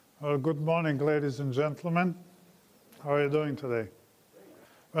Well, good morning, ladies and gentlemen. How are you doing today?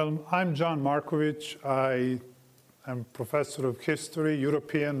 Well, I'm John Markovic. I am professor of history,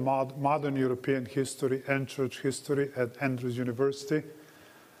 modern European history and church history at Andrews University.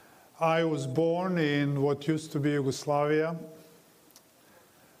 I was born in what used to be Yugoslavia,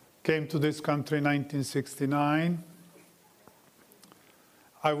 came to this country in 1969.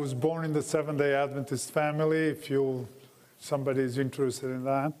 I was born in the Seventh-day Adventist family, if somebody is interested in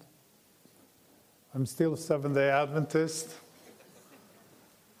that. I'm still Seventh-day Adventist.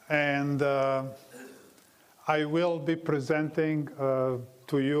 And I will be presenting to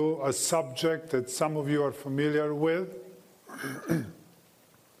you a subject that some of you are familiar with.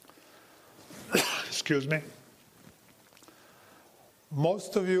 Excuse me.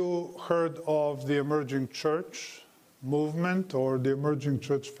 Most of you heard of the emerging church movement or the emerging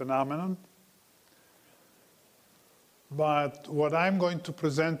church phenomenon. But what I'm going to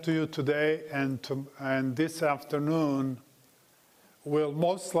present to you today and this afternoon will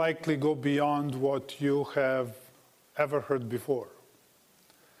most likely go beyond what you have ever heard before.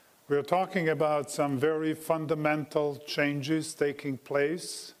 We're talking about some very fundamental changes taking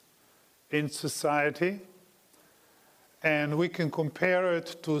place in society, and we can compare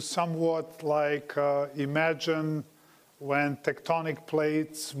it to somewhat like imagine when tectonic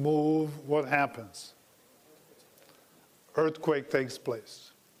plates move, what happens? Earthquake takes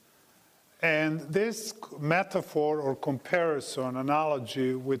place. And this metaphor or comparison,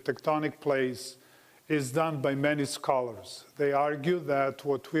 analogy with tectonic plates is done by many scholars. They argue that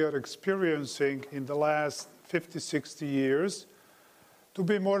what we are experiencing in the last 50, 60 years, to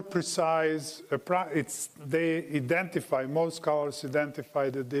be more precise, most scholars identify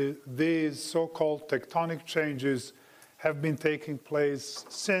that these so-called tectonic changes have been taking place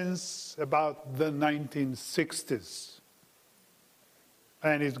since about the 1960s.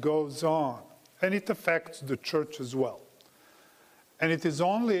 And it goes on. And it affects the church as well. And it is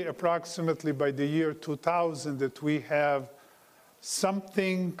only approximately by the year 2000 that we have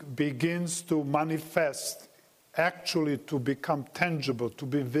something begins to manifest, actually to become tangible, to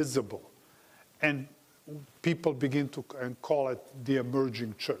be visible. And people begin to call it the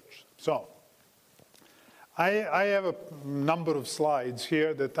emerging church. So, I have a number of slides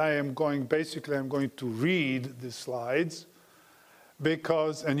here that I'm going to read the slides.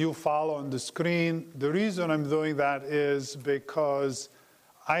 And you follow on the screen. The reason I'm doing that is because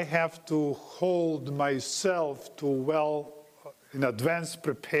I have to hold myself to in advance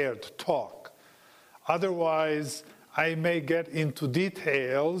prepared talk. Otherwise, I may get into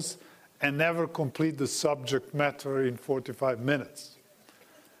details and never complete the subject matter in 45 minutes.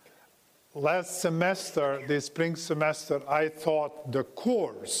 Last semester, the spring semester, I taught the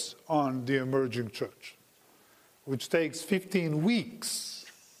course on the emerging church, which takes 15 weeks.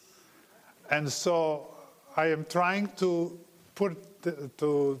 And so I am trying to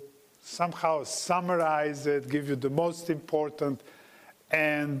somehow summarize it, give you the most important,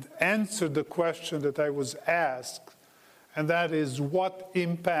 and answer the question that I was asked, and that is what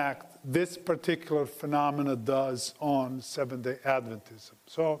impact this particular phenomena does on Seventh-day Adventism.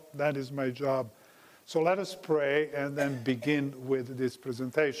 So that is my job. So let us pray and then begin with this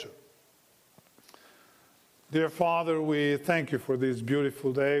presentation. Dear Father, we thank you for this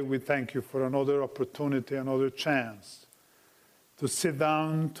beautiful day. We thank you for another opportunity, another chance to sit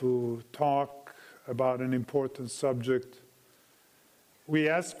down, to talk about an important subject. We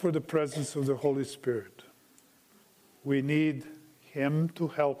ask for the presence of the Holy Spirit. We need Him to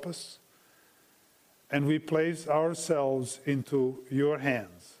help us, and we place ourselves into your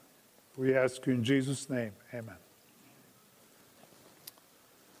hands. We ask you in Jesus' name, amen.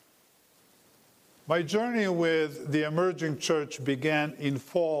 My journey with the emerging church began in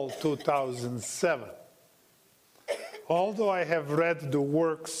fall 2007. Although I have read the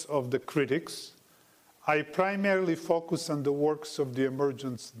works of the critics, I primarily focus on the works of the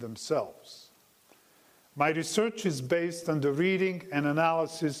emergents themselves. My research is based on the reading and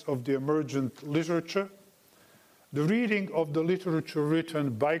analysis of the emergent literature, the reading of the literature written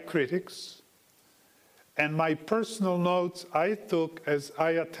by critics, and my personal notes I took as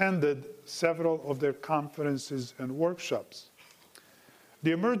I attended several of their conferences and workshops.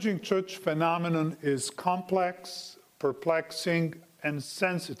 The emerging church phenomenon is complex, perplexing, and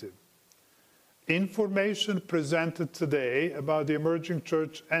sensitive. Information presented today about the emerging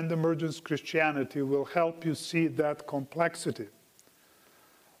church and Emergence Christianity will help you see that complexity.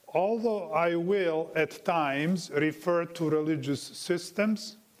 Although I will, at times, refer to religious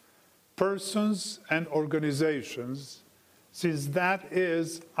systems, persons, and organizations, since that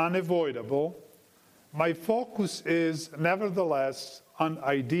is unavoidable, my focus is nevertheless on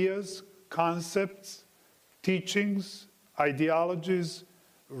ideas, concepts, teachings, ideologies,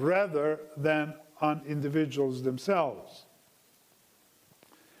 rather than on individuals themselves.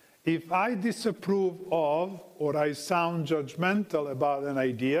 If I disapprove of or I sound judgmental about an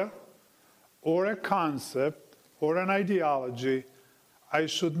idea or a concept or an ideology, I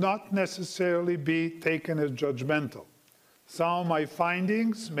should not necessarily be taken as judgmental. Some of my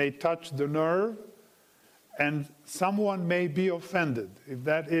findings may touch the nerve, and someone may be offended. If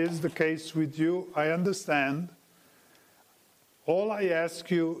that is the case with you, I understand. All I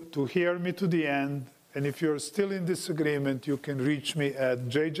ask you to hear me to the end, and if you're still in disagreement, you can reach me at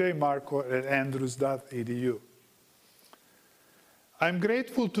jjmarco@andrews.edu. I'm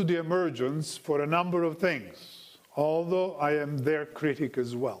grateful to the Emergence for a number of things, although I am their critic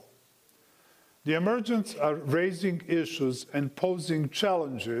as well. The Emergence are raising issues and posing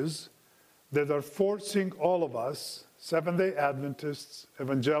challenges that are forcing all of us, Seventh-day Adventists,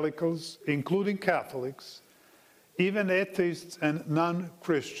 evangelicals, including Catholics, even atheists and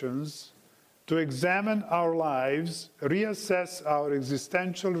non-Christians, to examine our lives, reassess our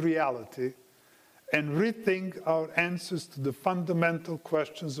existential reality, and rethink our answers to the fundamental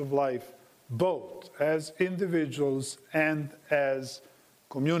questions of life, both as individuals and as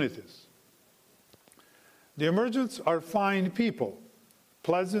communities. The Emergents are fine people,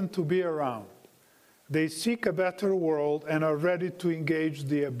 pleasant to be around. They seek a better world and are ready to engage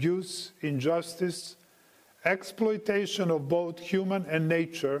the abuse, injustice, exploitation of both human and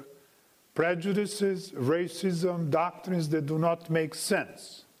nature, prejudices, racism, doctrines that do not make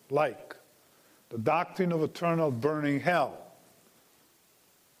sense, like the doctrine of eternal burning hell.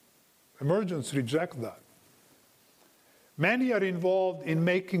 Emergents reject that. Many are involved in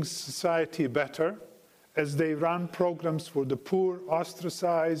making society better as they run programs for the poor,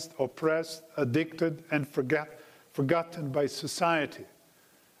 ostracized, oppressed, addicted, and forgotten by society.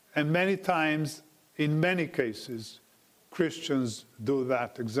 And many times, in many cases, Christians do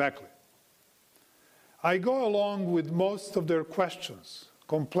that exactly. I go along with most of their questions,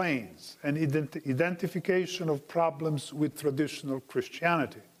 complaints, and identification of problems with traditional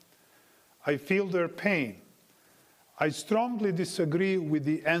Christianity. I feel their pain. I strongly disagree with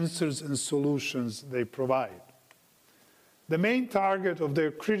the answers and solutions they provide. The main target of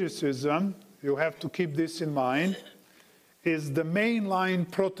their criticism, you have to keep this in mind, is the mainline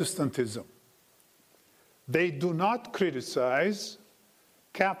Protestantism. They do not criticize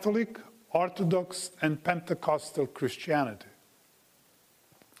Catholic, Orthodox, and Pentecostal Christianity.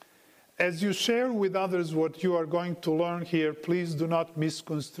 As you share with others what you are going to learn here, please do not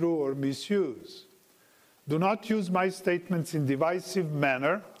misconstrue or misuse. Do not use my statements in divisive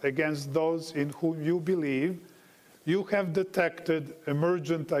manner against those in whom you believe you have detected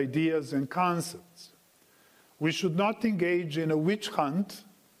emergent ideas and concepts. We should not engage in a witch hunt,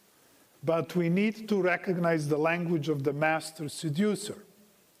 but we need to recognize the language of the master seducer.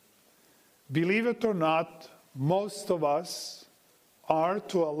 Believe it or not, most of us are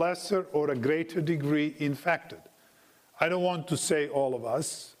to a lesser or a greater degree infected. I don't want to say all of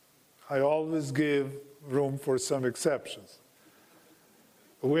us. I always give room for some exceptions.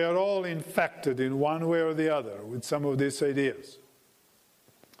 We are all infected in one way or the other with some of these ideas.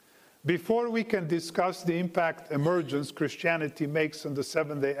 Before we can discuss the impact Emergence Christianity makes on the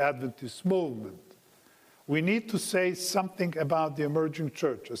Seventh-day Adventist movement, we need to say something about the emerging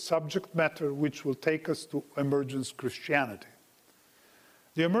church, a subject matter which will take us to Emergence Christianity.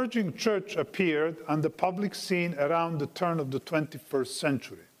 The emerging church appeared on the public scene around the turn of the 21st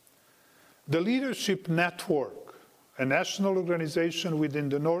century. The Leadership Network, a national organization within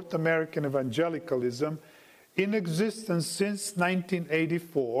the North American evangelicalism, in existence since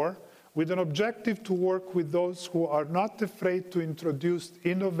 1984, with an objective to work with those who are not afraid to introduce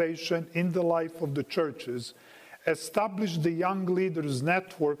innovation in the life of the churches, established the Young Leaders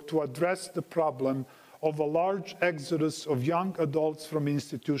Network to address the problem of a large exodus of young adults from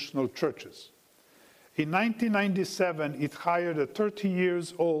institutional churches. In 1997, it hired a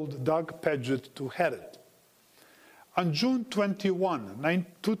 30-year-old Doug Paget to head it. On June 21,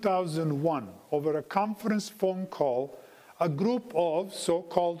 2001, over a conference phone call, a group of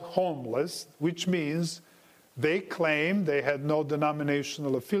so-called homeless, which means they claim they had no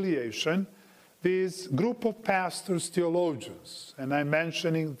denominational affiliation, this group of pastors, theologians, and I'm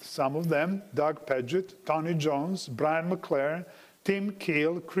mentioning some of them, Doug Paget, Tony Jones, Brian McLaren, Tim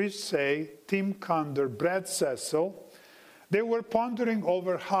Keel, Chris Say, Tim Conder, Brad Cecil, they were pondering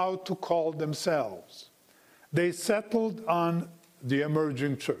over how to call themselves. They settled on the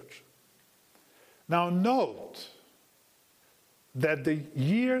emerging church. Now note that the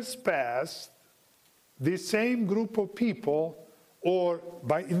years passed, the same group of people or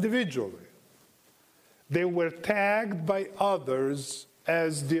by individually. They were tagged by others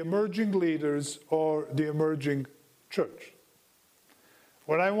as the emerging leaders or the emerging church.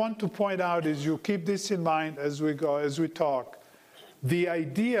 What I want to point out is, you keep this in mind as we go, as we talk. The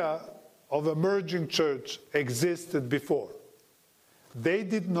idea of emerging church existed before. They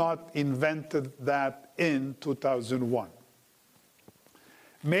did not invent that in 2001.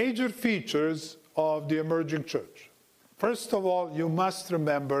 Major features of the emerging church. First of all, you must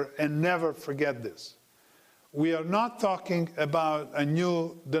remember and never forget this. We are not talking about a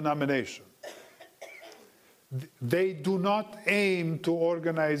new denomination. They do not aim to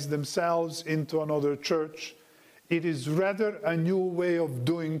organize themselves into another church. It is rather a new way of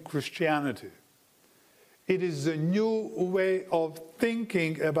doing Christianity. It is a new way of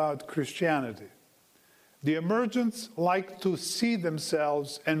thinking about Christianity. The emergents like to see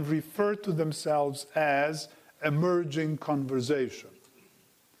themselves and refer to themselves as emerging conversation.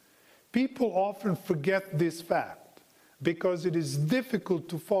 People often forget this fact because it is difficult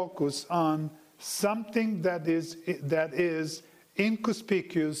to focus on something that is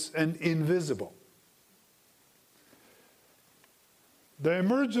inconspicuous and invisible. The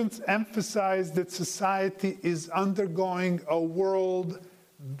emergents emphasize that society is undergoing a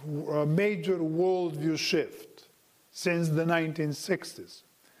major worldview shift since the 1960s.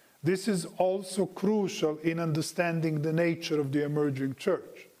 This is also crucial in understanding the nature of the emerging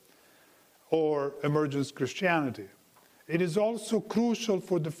church, or Emergence Christianity. It is also crucial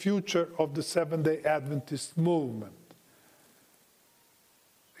for the future of the Seventh-day Adventist movement.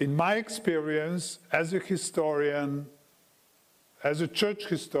 In my experience as a historian, as a church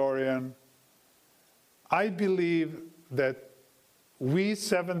historian, I believe that we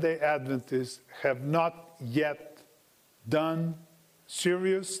Seventh-day Adventists have not yet done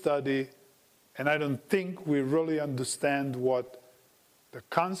serious study, and I don't think we really understand what the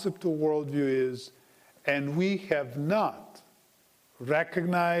concept of worldview is, and we have not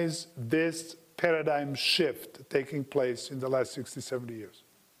recognized this paradigm shift taking place in the last 60, 70 years.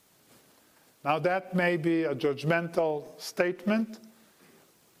 Now, that may be a judgmental statement.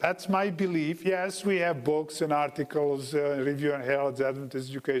 That's my belief. Yes, we have books and articles, Review and Herald's Adventist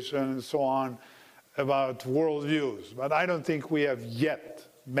Education, and so on, about worldviews, but I don't think we have yet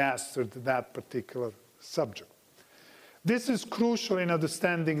mastered that particular subject. This is crucial in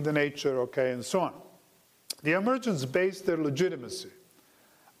understanding the nature, and so on. The emergents base their legitimacy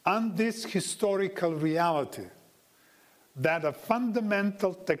on this historical reality that a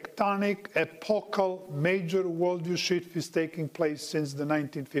fundamental, tectonic, epochal, major worldview shift is taking place since the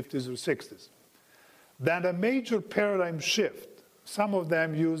 1950s or 60s. That a major paradigm shift, some of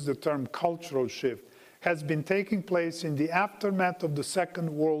them use the term cultural shift, has been taking place in the aftermath of the Second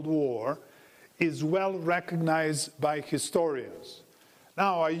World War, is well recognized by historians.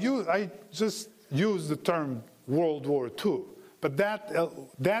 Now, I just use the term World War II, but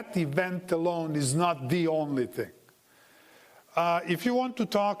that event alone is not the only thing. If you want to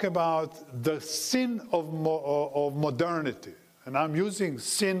talk about the sin of modernity, and I'm using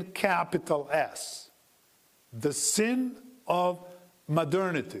sin capital S, the sin of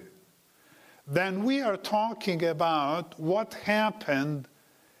modernity, then we are talking about what happened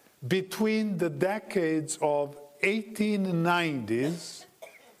between the decades of 1890s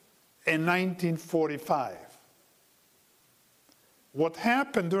and 1945. What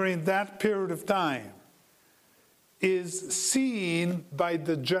happened during that period of time is seen by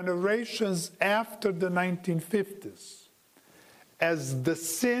the generations after the 1950s as the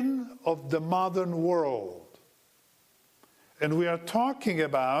sin of the modern world. And we are talking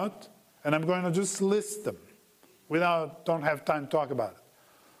about, and I'm going to just list them, don't have time to talk about it.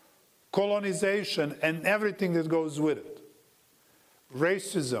 Colonization and everything that goes with it.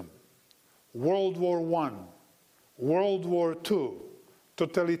 Racism, World War I, World War II,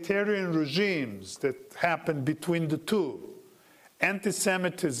 totalitarian regimes that happened between the two,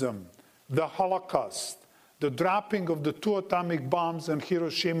 anti-Semitism, the Holocaust, the dropping of the 2 atomic bombs on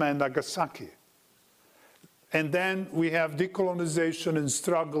Hiroshima and Nagasaki. And then we have decolonization and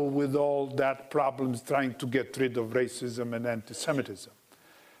struggle with all that problems trying to get rid of racism and anti-Semitism.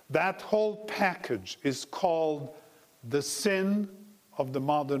 That whole package is called the sin of the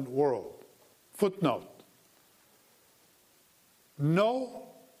modern world. Footnote. No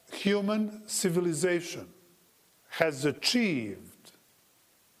human civilization has achieved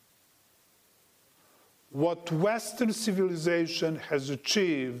what Western civilization has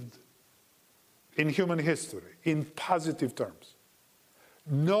achieved in human history, in positive terms.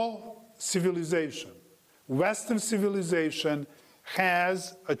 No civilization, Western civilization,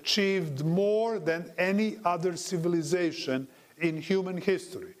 has achieved more than any other civilization in human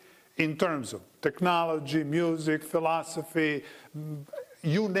history in terms of technology, music, philosophy,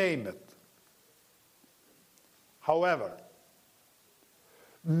 you name it. However,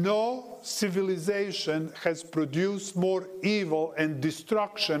 no civilization has produced more evil and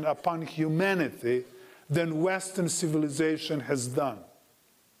destruction upon humanity than Western civilization has done.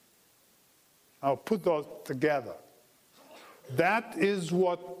 Now put those together. That is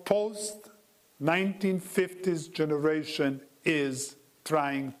what post-1950s generation is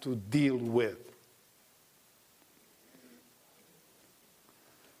trying to deal with.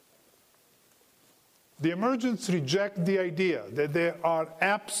 The emergents reject the idea that there are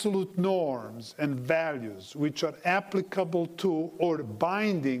absolute norms and values which are applicable to or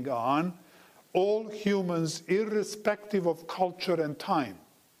binding on all humans irrespective of culture and time.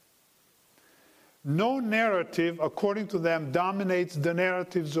 No narrative, according to them, dominates the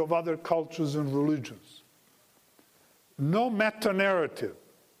narratives of other cultures and religions. No meta-narrative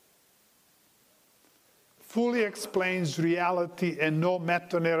fully explains reality, and no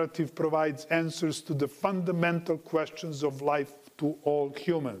meta-narrative provides answers to the fundamental questions of life to all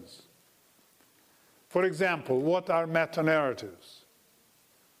humans. For example, what are meta-narratives?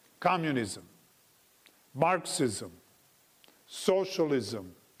 Communism, Marxism,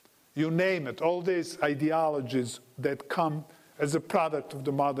 socialism, you name it, all these ideologies that come as a product of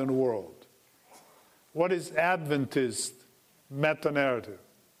the modern world. What is Adventist meta-narrative?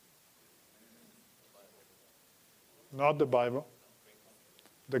 Not the Bible.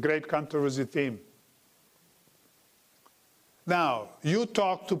 The great controversy theme. Now, you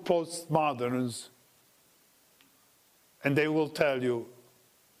talk to postmoderns, and they will tell you,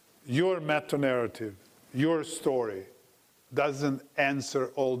 your meta-narrative, your story, doesn't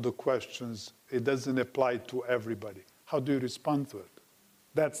answer all the questions. It doesn't apply to everybody. How do you respond to it?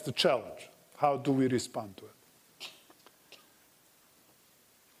 That's the challenge. How do we respond to it?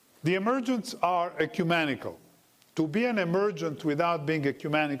 The emergents are ecumenical. To be an emergent without being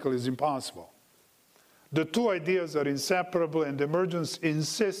ecumenical is impossible. The two ideas are inseparable, and emergents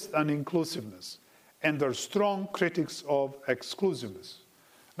insist on inclusiveness and are strong critics of exclusiveness.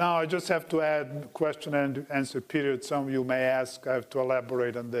 Now, I just have to add question and answer period. Some of you may ask, I have to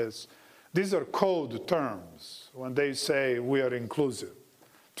elaborate on this. These are code terms when they say we are inclusive.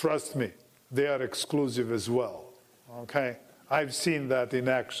 Trust me, they are exclusive as well, okay? I've seen that in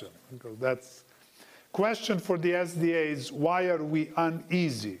action. That's question for the SDA is, why are we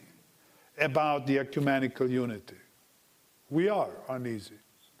uneasy about the ecumenical unity? We are uneasy.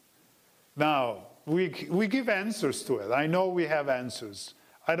 Now, we give answers to it. I know we have answers.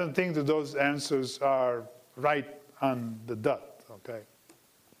 I don't think that those answers are right on the dot, okay?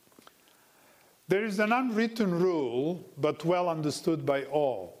 There is an unwritten rule, but well understood by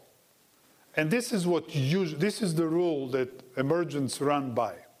all. And this is the rule that emergents run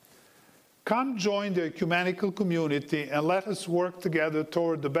by. Come join the ecumenical community and let us work together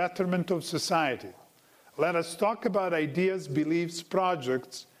toward the betterment of society. Let us talk about ideas, beliefs,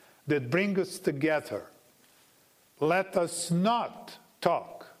 projects that bring us together. Let us not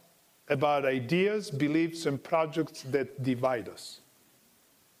talk about ideas, beliefs, and projects that divide us.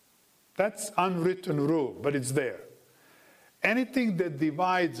 That's unwritten rule, but it's there. Anything that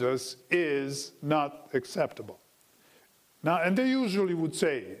divides us is not acceptable. Now, and they usually would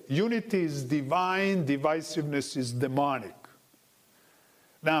say, unity is divine, divisiveness is demonic.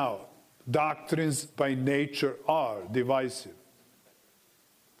 Now, doctrines by nature are divisive.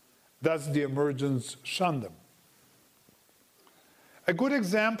 Does the emergence shun them? A good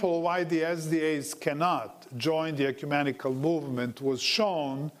example of why the SDAs cannot join the ecumenical movement was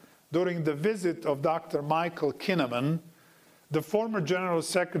shown during the visit of Dr. Michael Kinnaman, the former General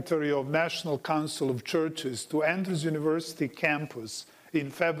Secretary of National Council of Churches, to Andrews University campus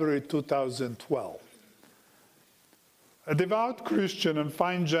in February 2012. A devout Christian and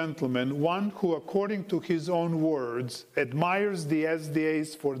fine gentleman, one who, according to his own words, admires the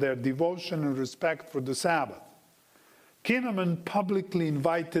SDAs for their devotion and respect for the Sabbath. Kinnaman publicly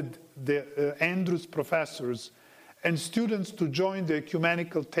invited the Andrews professors and students to join the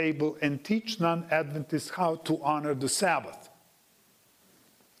ecumenical table and teach non-Adventists how to honor the Sabbath.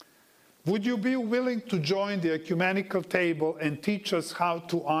 Would you be willing to join the ecumenical table and teach us how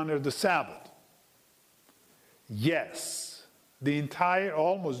to honor the Sabbath? Yes.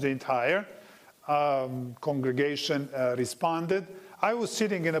 Almost the entire congregation responded. I was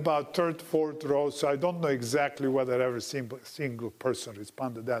sitting in about third, fourth row, so I don't know exactly whether every single person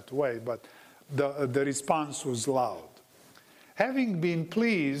responded that way, but the response was loud. Having been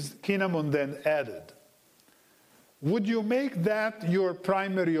pleased, Kinnaman then added, would you make that your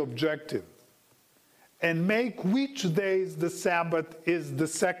primary objective? and make which days the Sabbath is the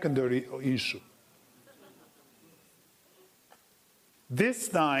secondary issue. This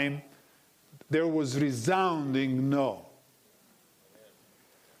time, there was resounding no.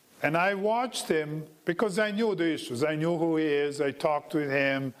 And I watched him because I knew the issues. I knew who he is. I talked with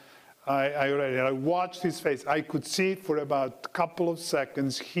him. I watched his face. I could see for about a couple of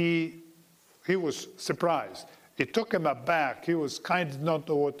seconds he was surprised. It took him aback. He was kind of not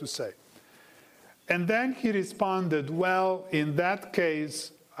know what to say. And then he responded, well, in that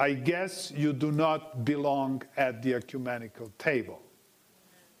case, I guess you do not belong at the ecumenical table.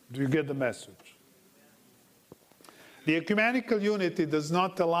 Do you get the message? The ecumenical unity does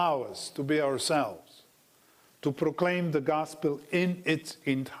not allow us to be ourselves, to proclaim the gospel in its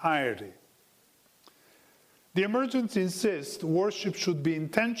entirety. The Emergence insists worship should be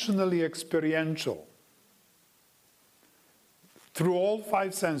intentionally experiential through all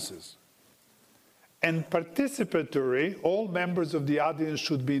five senses. And participatory, all members of the audience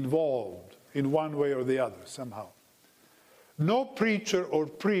should be involved in one way or the other somehow. No preacher or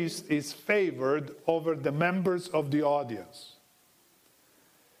priest is favored over the members of the audience.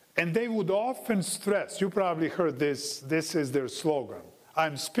 And they would often stress, you probably heard this is their slogan,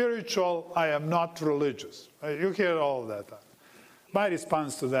 I'm spiritual, I am not religious. You hear all of that. My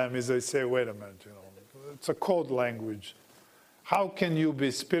response to them is I say, wait a minute, it's a code language. How can you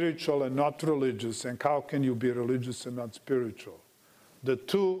be spiritual and not religious, and how can you be religious and not spiritual? The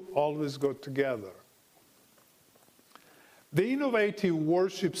two always go together. The innovative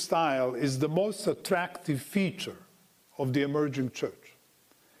worship style is the most attractive feature of the emerging church.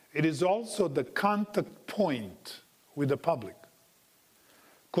 It is also the contact point with the public.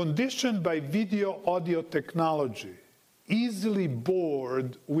 Conditioned by video audio technology, easily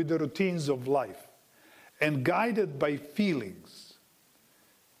bored with the routines of life, and guided by feelings,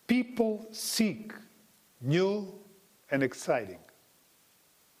 people seek new and exciting.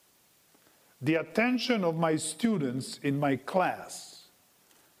 The attention of my students in my class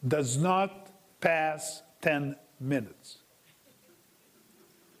does not pass 10 minutes.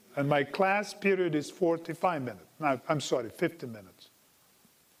 And my class period is 45 minutes. No, I'm sorry, 50 minutes.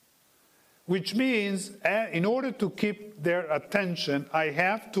 Which means, in order to keep their attention, I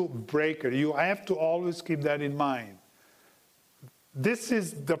have to break it. You have to always keep that in mind. This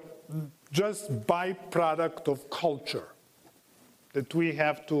is the just byproduct of culture that we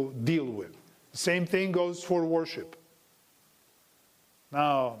have to deal with. The same thing goes for worship.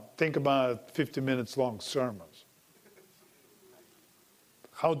 Now, think about 50 minutes long sermons.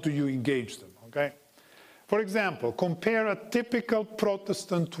 How do you engage them, okay? For example, compare a typical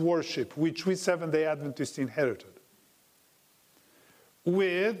Protestant worship, which we Seventh-day Adventists inherited,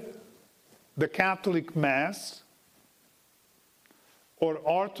 with the Catholic Mass or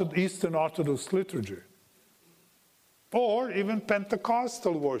Eastern Orthodox liturgy, or even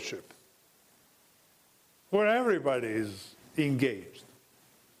Pentecostal worship, where everybody is engaged.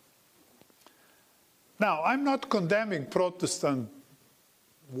 Now, I'm not condemning Protestant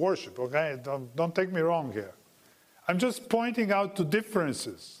worship, okay? Don't take me wrong here. I'm just pointing out the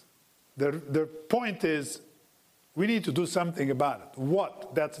differences. The point is, we need to do something about it.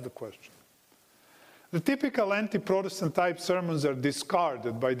 What? That's the question. The typical anti-Protestant type sermons are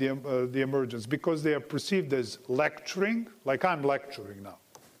discarded by the Emergence because they are perceived as lecturing, like I'm lecturing now.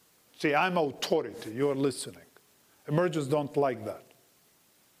 See, I'm authority, you're listening. Emergents don't like that.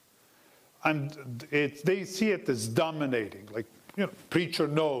 And they see it as dominating, like, preacher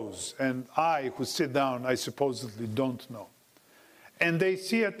knows, and I, who sit down, I supposedly don't know. And they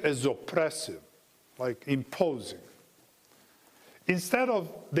see it as oppressive, like imposing. Instead of,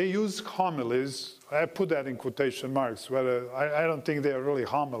 they use homilies, I put that in quotation marks, whether I don't think they're really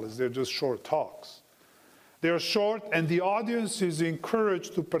homilies, they're just short talks. They're short, and the audience is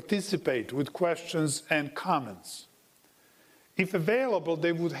encouraged to participate with questions and comments. If available,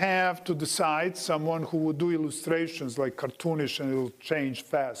 they would have to decide someone who would do illustrations like cartoonish, and it'll change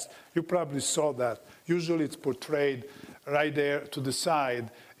fast. You probably saw that. Usually it's portrayed right there to the side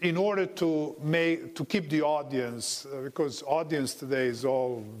in order to keep the audience, because audience today is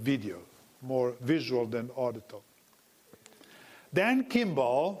all video, more visual than auditory. Dan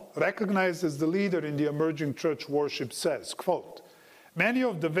Kimball, recognized as the leader in the emerging church worship, says, quote, many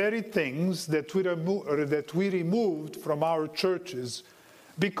of the very things that we removed from our churches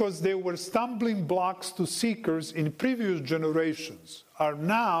because they were stumbling blocks to seekers in previous generations are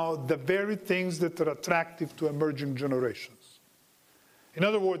now the very things that are attractive to emerging generations. In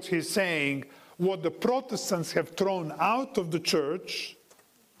other words, he's saying what the Protestants have thrown out of the church,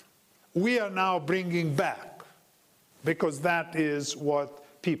 we are now bringing back, because that is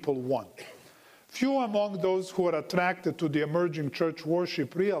what people want. Few among those who are attracted to the emerging church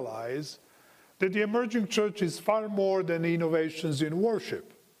worship realize that the emerging church is far more than innovations in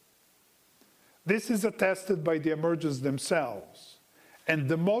worship. This is attested by the emergents themselves. And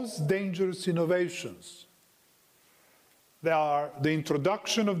the most dangerous innovations, they are the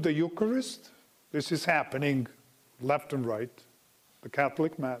introduction of the Eucharist. This is happening left and right, the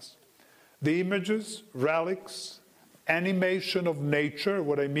Catholic Mass. The images, relics, animation of nature.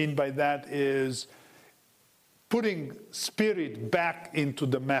 What I mean by that is putting spirit back into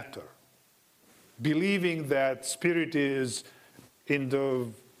the matter. Believing that spirit is in the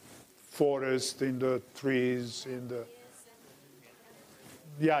forest, in the trees, in the...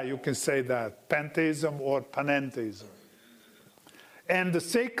 Yeah, you can say that. Pantheism or panentheism. And the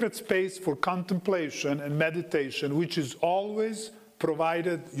sacred space for contemplation and meditation, which is always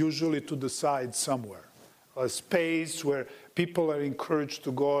provided usually to the side somewhere. A space where people are encouraged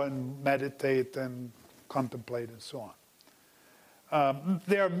to go and meditate and contemplate and so on.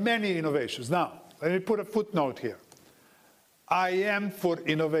 There are many innovations. Now, let me put a footnote here. I am for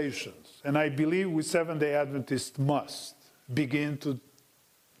innovations, and I believe we Seventh-day Adventists must begin to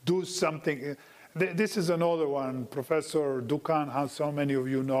do something. This is another one. Professor Dukan, how so many of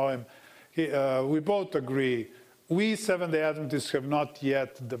you know him, we both agree. We Seventh-day Adventists have not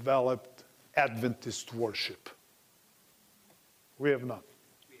yet developed Adventist worship. We have not.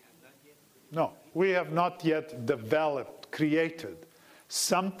 No, we have not yet developed, created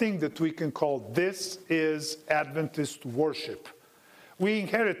something that we can call this is Adventist worship. We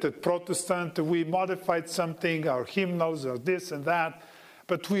inherited Protestant, we modified something, our hymnals are this and that,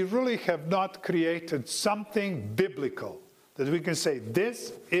 but we really have not created something biblical that we can say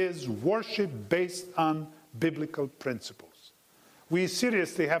this is worship based on biblical principles. We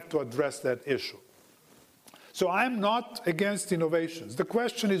seriously have to address that issue. So I'm not against innovations. The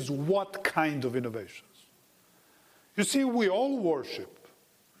question is what kind of innovations? You see, we all worship.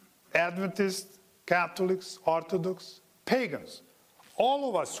 Adventists, Catholics, Orthodox, pagans. All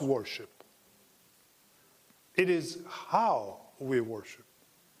of us worship. It is how we worship.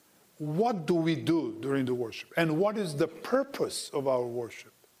 What do we do during the worship? And what is the purpose of our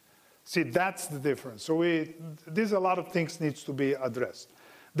worship? See, that's the difference. So there's a lot of things needs to be addressed.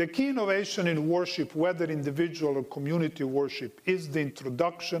 The key innovation in worship, whether individual or community worship, is the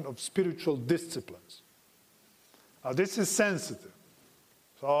introduction of spiritual disciplines. Now, this is sensitive.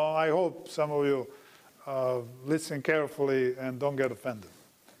 So I hope some of you listen carefully and don't get offended.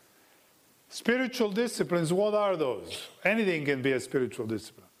 Spiritual disciplines, what are those? Anything can be a spiritual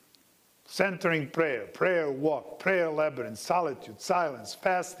discipline. Centering prayer, prayer walk, prayer labyrinth, solitude, silence,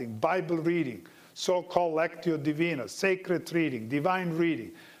 fasting, Bible reading, so-called lectio divina, sacred reading, divine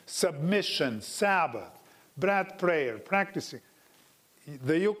reading, submission, Sabbath, breath prayer, practicing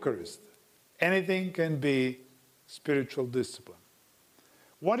the Eucharist. Anything can be spiritual discipline.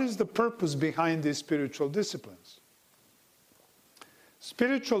 What is the purpose behind these spiritual disciplines?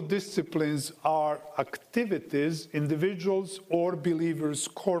 Spiritual disciplines are activities individuals or believers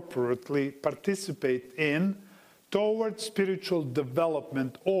corporately participate in toward spiritual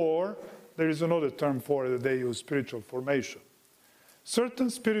development, or there is another term for it that they use, spiritual formation. Certain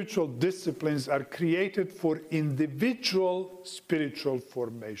spiritual disciplines are created for individual spiritual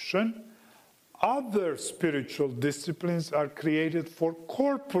formation. Other spiritual disciplines are created for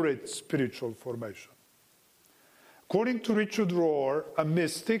corporate spiritual formation. According to Richard Rohr, a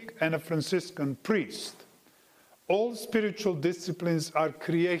mystic and a Franciscan priest, all spiritual disciplines are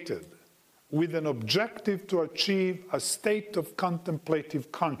created with an objective to achieve a state of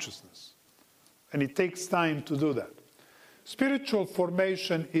contemplative consciousness. And it takes time to do that. Spiritual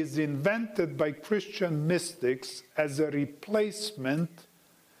formation is invented by Christian mystics as a replacement,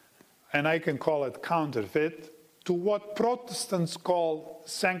 and I can call it counterfeit, to what Protestants call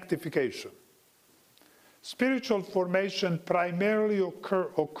sanctification. Spiritual formation primarily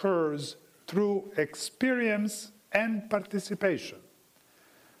occurs through experience and participation.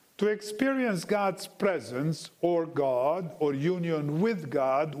 To experience God's presence or God or union with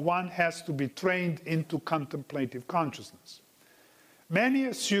God, one has to be trained into contemplative consciousness. Many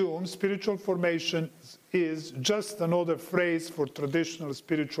assume spiritual formation is just another phrase for traditional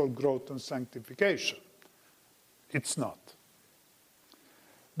spiritual growth and sanctification. It's not.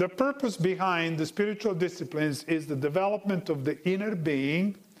 The purpose behind the spiritual disciplines is the development of the inner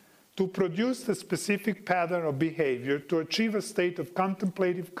being to produce the specific pattern of behavior to achieve a state of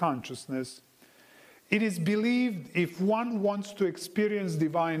contemplative consciousness. It is believed if one wants to experience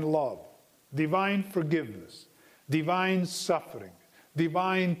divine love, divine forgiveness, divine suffering,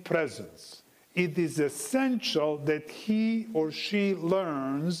 divine presence, it is essential that he or she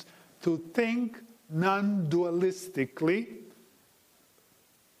learns to think non-dualistically.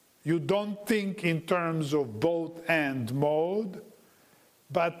 You don't think in terms of both and mode,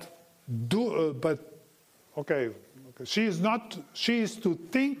 she is to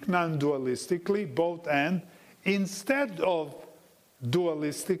think non-dualistically, both and, instead of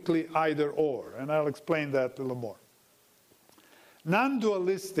dualistically either or. And I'll explain that a little more.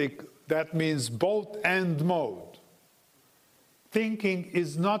 Non-dualistic, that means both and mode. Thinking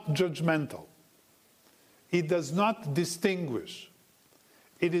is not judgmental. It does not distinguish.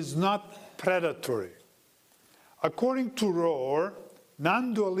 It is not predatory. According to Rohr,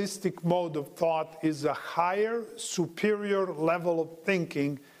 non-dualistic mode of thought is a higher, superior level of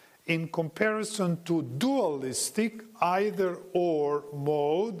thinking in comparison to dualistic, either-or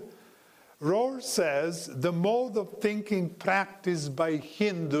mode. Rohr says the mode of thinking practiced by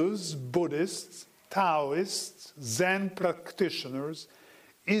Hindus, Buddhists, Taoists, Zen practitioners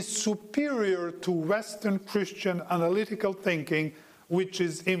is superior to Western Christian analytical thinking, which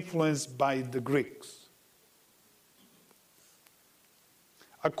is influenced by the Greeks.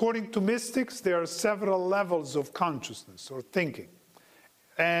 According to mystics, there are several levels of consciousness or thinking.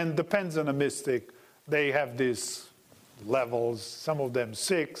 And depends on a mystic. They have these levels, some of them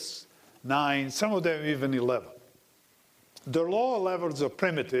 6, 9, some of them even 11. The lower levels are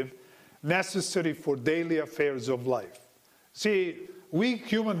primitive, necessary for daily affairs of life. See, we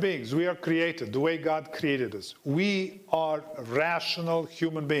human beings, we are created the way God created us. We are rational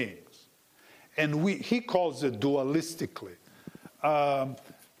human beings. And he calls it dualistically.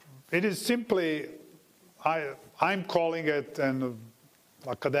 It is simply, I'm calling it, and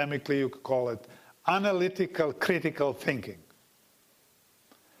academically you could call it, analytical critical thinking.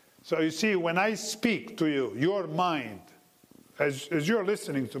 So you see, when I speak to you, your mind, as you're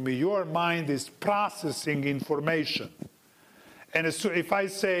listening to me, your mind is processing information. And if I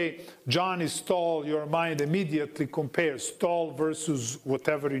say, John is tall, your mind immediately compares tall versus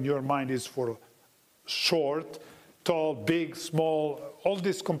whatever in your mind is for short, tall, big, small, all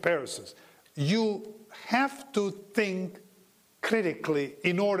these comparisons. You have to think critically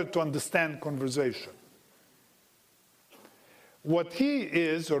in order to understand conversation. What he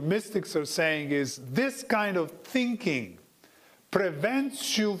is, or mystics are saying, is this kind of thinking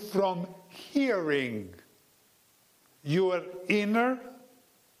prevents you from hearing your inner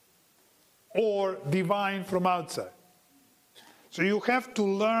or divine from outside. So you have to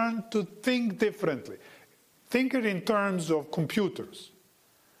learn to think differently. Think it in terms of computers.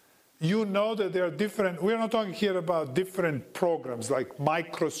 You know that there are different, we're not talking here about different programs like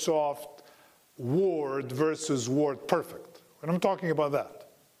Microsoft Word versus Word Perfect. We're not talking about that.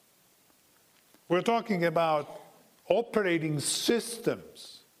 We're talking about operating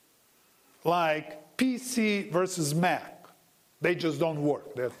systems like PC versus Mac. They just don't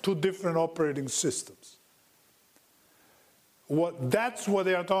work. They're two different operating systems. That's what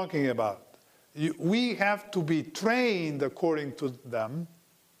they are talking about. We have to be trained, according to them,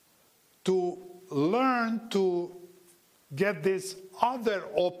 to learn to get this other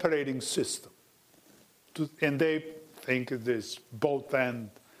operating system. And they think it is both and.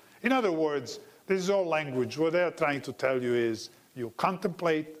 In other words, this is all language. What they're trying to tell you is you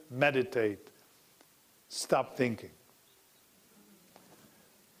contemplate, meditate, stop thinking.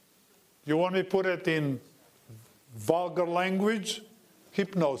 You want me to put it in vulgar language?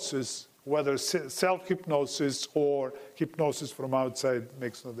 Hypnosis, whether self-hypnosis or hypnosis from outside,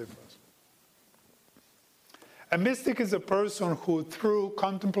 makes no difference. A mystic is a person who, through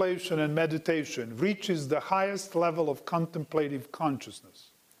contemplation and meditation, reaches the highest level of contemplative consciousness,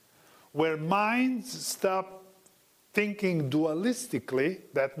 where minds stop thinking dualistically,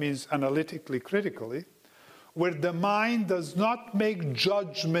 that means analytically, critically, where the mind does not make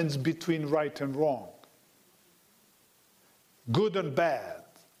judgments between right and wrong, good and bad.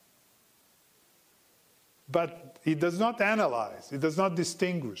 But it does not analyze, it does not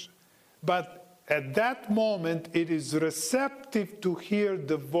distinguish. But at that moment, it is receptive to hear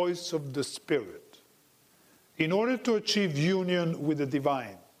the voice of the Spirit in order to achieve union with the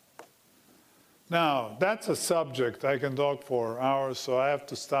divine. Now, that's a subject I can talk for hours, so I have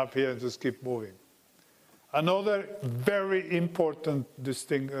to stop here and just keep moving. Another very important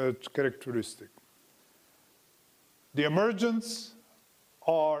characteristic. The emergents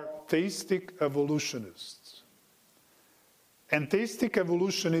are theistic evolutionists. And theistic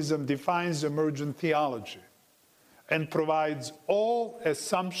evolutionism defines emergent theology and provides all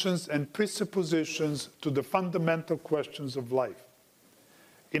assumptions and presuppositions to the fundamental questions of life.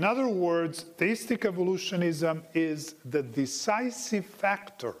 In other words, theistic evolutionism is the decisive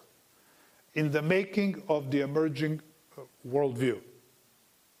factor in the making of the emerging worldview.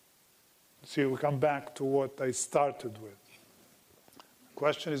 See, we come back to what I started with. The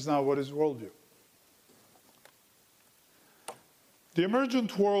question is now, what is worldview? The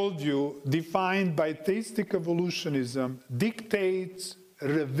emergent worldview, defined by theistic evolutionism, dictates a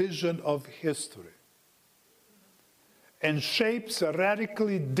revision of history and shapes a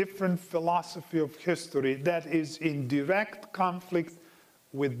radically different philosophy of history that is in direct conflict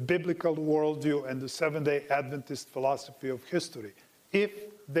with biblical worldview and the Seventh-day Adventist philosophy of history, if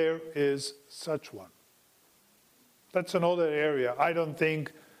there is such one. That's another area, I don't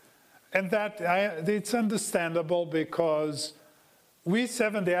think, and it's understandable because we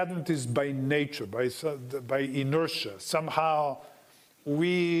Seventh-day Adventists by nature, by inertia, somehow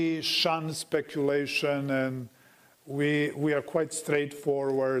we shun speculation and we are quite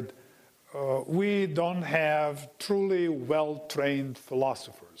straightforward. We don't have truly well-trained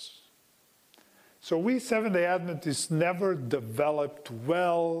philosophers. So we Seventh-day Adventists never developed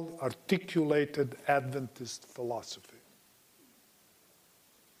well-articulated Adventist philosophy.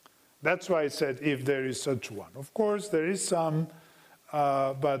 That's why I said if there is such one. Of course, there is some,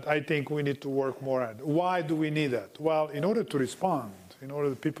 but I think we need to work more at it. Why do we need that? Well, in order to respond, in order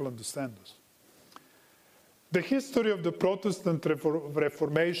that people understand us. The history of the Protestant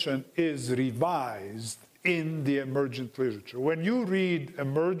Reformation is revised in the emergent literature. When you read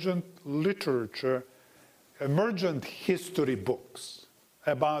emergent literature, emergent history books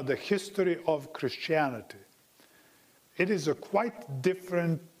about the history of Christianity, it is a quite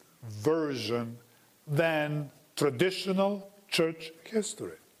different version than traditional church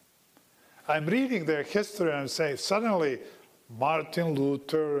history. I'm reading their history and I'm saying, suddenly Martin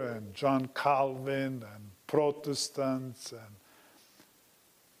Luther and John Calvin and Protestants and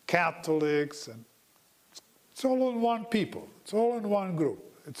Catholics, and it's all in one people. It's all in one group.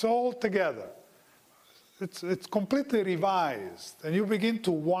 It's all together. It's completely revised, and you begin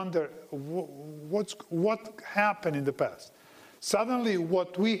to wonder what happened in the past. Suddenly,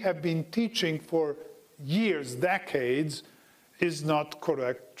 what we have been teaching for years, decades, is not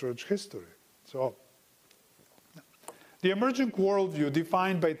correct church history. So, the emergent worldview,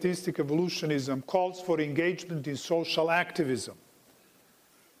 defined by theistic evolutionism, calls for engagement in social activism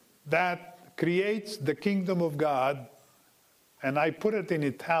that creates the kingdom of God, and I put it in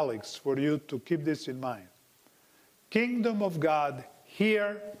italics for you to keep this in mind. Kingdom of God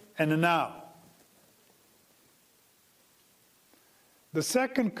here and now. The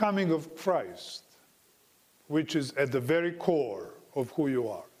second coming of Christ, which is at the very core of who you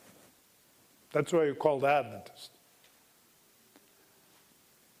are. That's why you're called Adventist.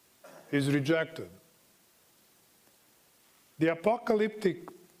 Is rejected. The apocalyptic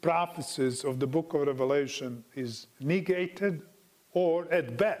prophecies of the book of Revelation is negated or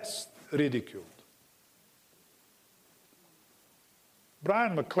at best ridiculed.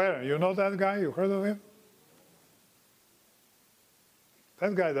 Brian McLaren, you know that guy? You heard of him?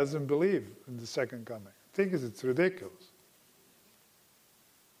 That guy doesn't believe in the second coming. I think it's ridiculous.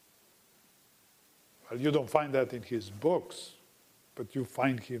 Well, you don't find that in his books, but you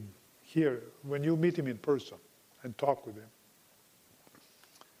find him here when you meet him in person and talk with him.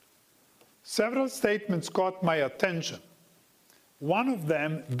 Several statements caught my attention. One of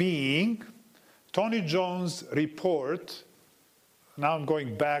them being Tony Jones' report. Now I'm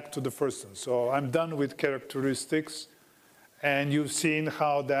going back to the first one. So I'm done with characteristics, and you've seen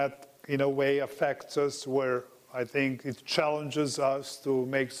how that in a way affects us, where I think it challenges us to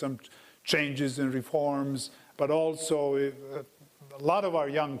make some changes and reforms, but also a lot of our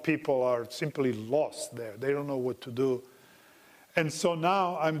young people are simply lost there. They don't know what to do. And so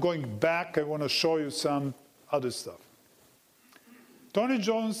now I'm going back. I want to show you some other stuff. Tony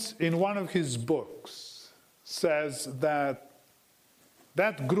Jones, in one of his books, says that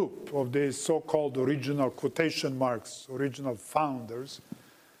that group of these so-called original, quotation marks, original founders,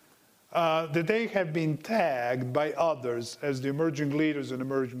 that they have been tagged by others as the emerging leaders in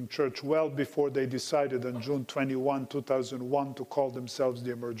emerging church well before they decided on June 21, 2001 to call themselves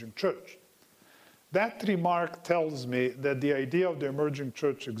the emerging church. That remark tells me that the idea of the emerging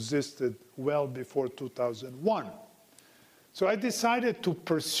church existed well before 2001. So I decided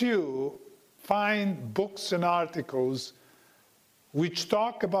to find books and articles which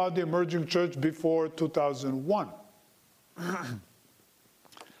talk about the emerging church before 2001.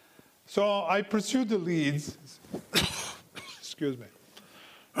 So I pursued the leads, excuse me.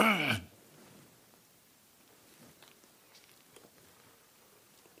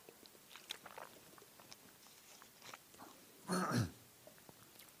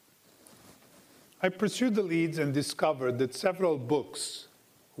 I pursued the leads and discovered that several books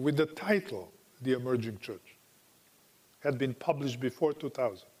with the title The Emerging Church had been published before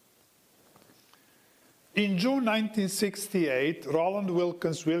 2000. In June 1968, Roland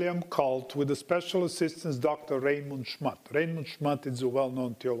Wilkins, William Colt, with the special assistance Dr. Raymond Schmutt. Raymond Schmutt is a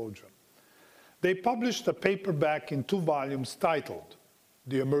well-known theologian. They published a paperback in 2 volumes titled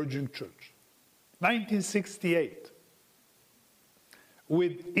The Emergent Church. 1968.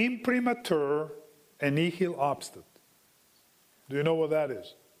 With imprimatur and nihil obstat. Do you know what that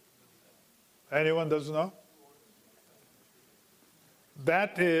is? Anyone doesn't know?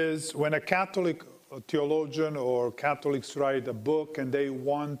 That is when a Catholic theologian or Catholics write a book and they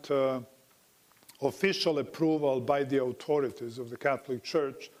want official approval by the authorities of the Catholic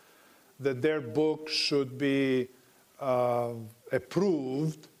Church that their book should be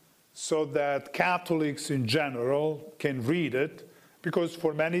approved so that Catholics in general can read it, because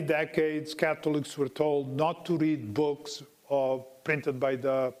for many decades Catholics were told not to read books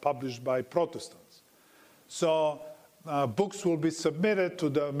published by Protestants. So books will be submitted to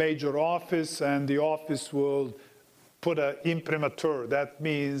the major office, and the office will put an imprimatur. That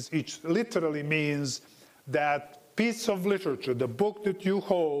means, literally means that piece of literature, the book that you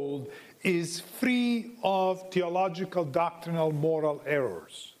hold, is free of theological, doctrinal, moral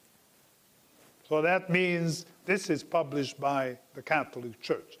errors. So that means this is published by the Catholic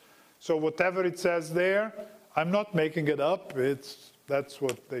Church. So whatever it says there, I'm not making it up, that's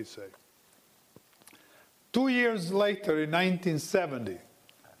what they say. 2 years later, in 1970,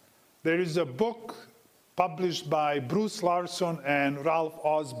 there is a book published by Bruce Larson and Ralph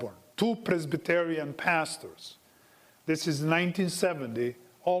Osborne, 2 Presbyterian pastors. This is 1970,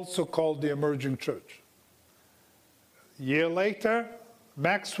 also called The Emergent Church. A year later,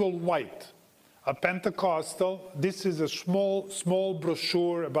 Maxwell White, a Pentecostal. This is a small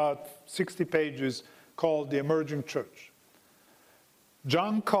brochure, about 60 pages, called The Emergent Church.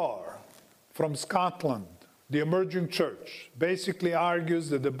 John Carr, from Scotland, The Emergent Church, basically argues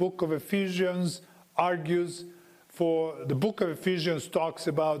that the book of Ephesians talks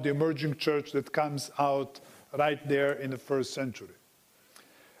about the emerging church that comes out right there in the 1st century.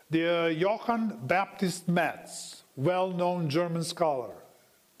 The Johann Baptist Metz, well-known German scholar,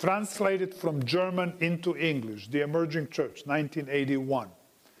 translated from German into English, The Emerging Church, 1981.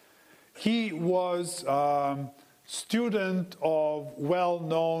 He was student of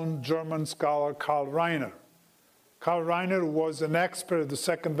well-known German scholar Karl Rahner. Karl Rahner was an expert at the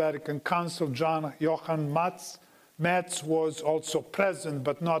Second Vatican Council. Johann Metz was also present,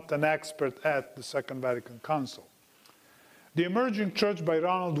 but not an expert at the Second Vatican Council. The Emerging Church by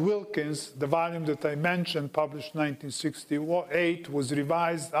Ronald Wilkins, the volume that I mentioned, published in 1968, was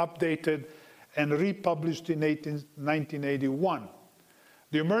revised, updated, and republished in 1981.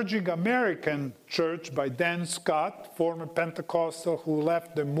 The Emerging American Church by Dan Scott, former Pentecostal who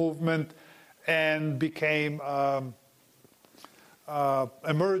left the movement and became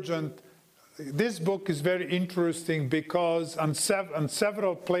emergent. This book is very interesting because on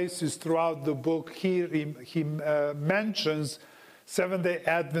several places throughout the book he mentions Seventh-day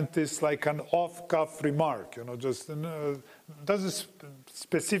Adventists like an off-cuff remark, doesn't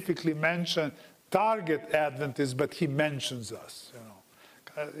specifically mention target Adventists, but he mentions us,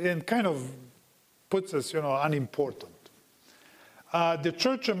 and kind of puts us, unimportant. The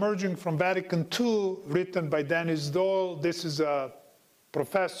Church Emerging from Vatican II, written by Dennis Doyle. This is a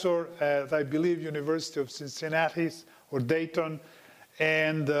professor at, I believe, University of Cincinnati or Dayton.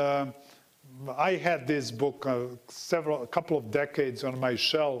 And I had this book a couple of decades on my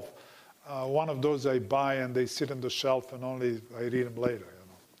shelf. One of those I buy and they sit on the shelf and only I read them later.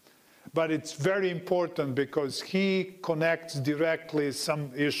 But it's very important because he connects directly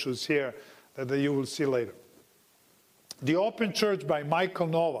some issues here that you will see later. The Open Church by Michael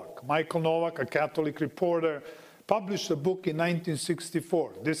Novak. Michael Novak, a Catholic reporter, published a book in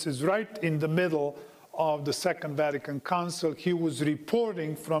 1964. This is right in the middle of the Second Vatican Council. He was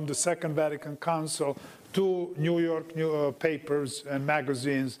reporting from the Second Vatican Council to New York papers and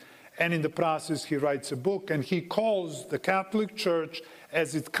magazines, and in the process he writes a book, and he calls the Catholic Church,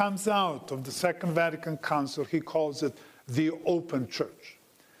 as it comes out of the Second Vatican Council, he calls it the Open Church.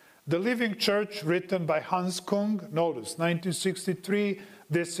 The Living Church, written by Hans Kung, notice, 1963,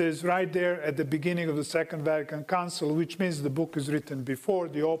 this is right there at the beginning of the Second Vatican Council, which means the book is written before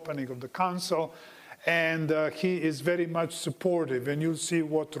the opening of the council, and he is very much supportive, and you'll see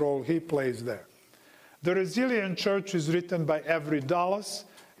what role he plays there. The Resilient Church is written by Avery Dulles.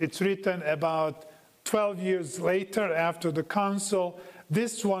 It's written about 12 years later after the council.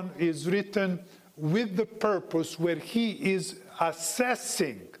 This one is written with the purpose where he is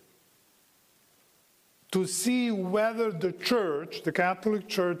assessing to see whether the church, the Catholic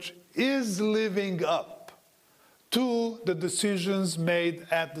Church, is living up to the decisions made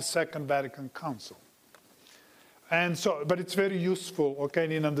at the Second Vatican Council. And so, but it's very useful,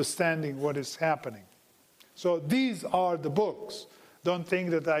 okay, in understanding what is happening. So these are the books. Don't think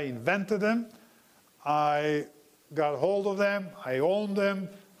that I invented them. I got hold of them. I own them.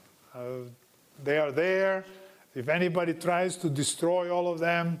 They are there. If anybody tries to destroy all of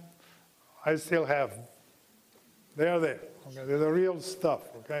them, I still have them. They are there. Okay? They're the real stuff,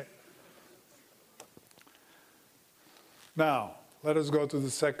 okay? Now, let us go to the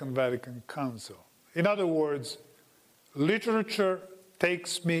Second Vatican Council. In other words, literature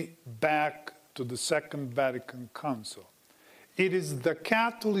takes me back to the Second Vatican Council. It is the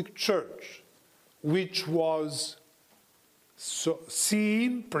Catholic Church which was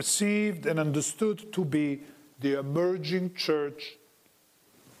seen, perceived, and understood to be the emerging church.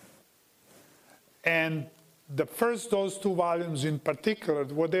 And those two volumes in particular,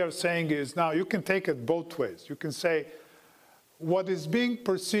 what they are saying is, now you can take it both ways. You can say, what is being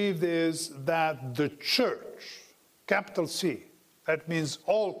perceived is that the church, capital C, that means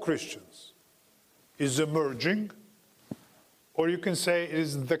all Christians, is emerging. Or you can say it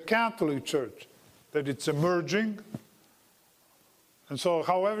is the Catholic Church, that it's emerging. And so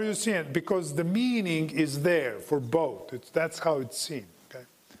however you see it, because the meaning is there for both. That's how it's seen. Okay?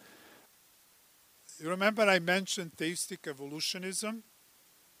 You remember I mentioned theistic evolutionism?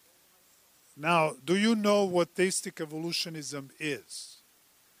 Now, do you know what theistic evolutionism is?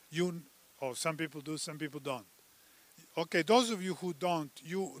 Some people do, some people don't. Okay, those of you who don't,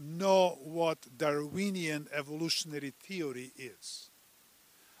 you know what Darwinian evolutionary theory is.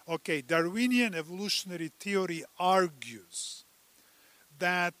 Okay, Darwinian evolutionary theory argues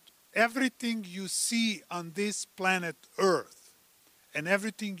that everything you see on this planet Earth and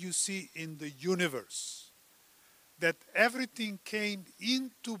everything you see in the universe, that everything came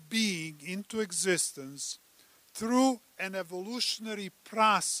into being, into existence, through an evolutionary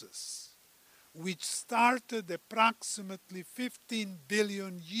process which started approximately 15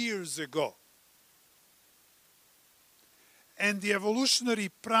 billion years ago. And the evolutionary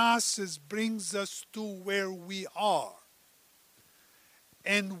process brings us to where we are.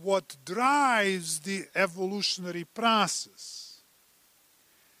 And what drives the evolutionary process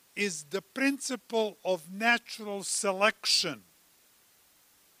is the principle of natural selection.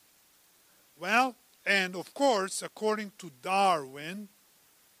 Well, and of course, according to Darwin,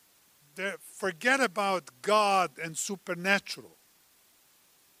 forget about God and supernatural.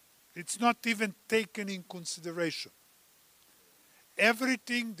 It's not even taken in consideration.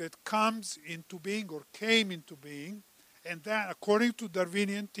 Everything that comes into being or came into being, and that, according to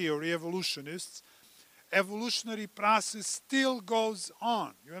Darwinian theory, evolutionists, evolutionary process still goes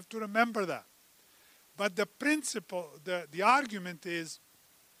on. You have to remember that. But the principle, the argument is,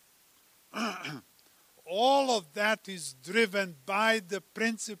 all of that is driven by the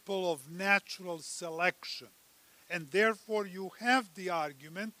principle of natural selection. And therefore you have the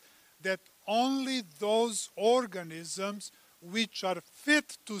argument that only those organisms which are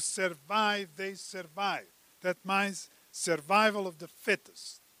fit to survive, they survive. That means survival of the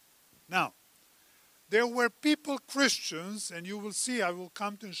fittest. Now, there were people, Christians, and you will see, I will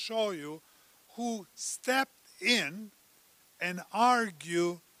come to show you, who stepped in and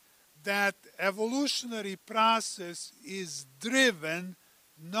argue that evolutionary process is driven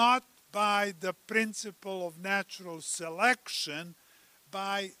not by the principle of natural selection,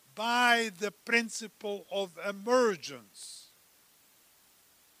 by the principle of emergence.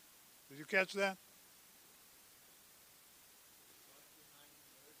 Did you catch that?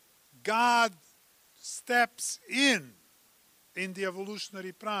 God steps in the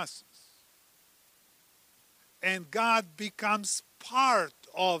evolutionary process. And God becomes part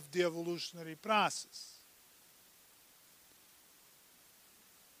of the evolutionary process.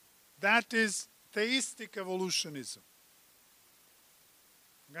 That is theistic evolutionism.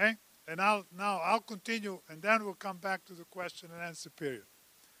 Okay? And I'll continue, and then we'll come back to the question and answer period.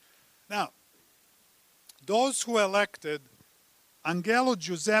 Now, those who elected Angelo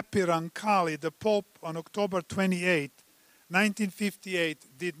Giuseppe Roncalli, the Pope, on October 28,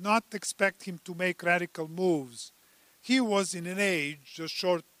 1958, did not expect him to make radical moves. He was in an age just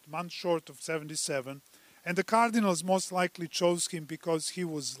month short of 77, and the cardinals most likely chose him because he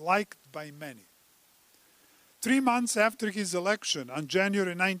was liked by many. 3 months after his election, on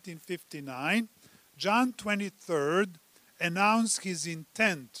January 1959, John XXIII announced his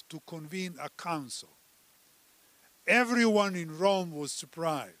intent to convene a council. Everyone in Rome was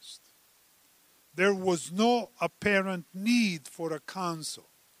surprised. There was no apparent need for a council.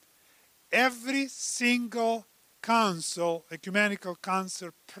 Every single council, ecumenical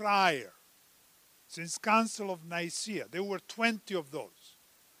council prior, since Council of Nicaea, there were 20 of those.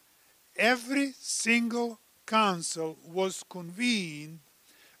 Every single council was convened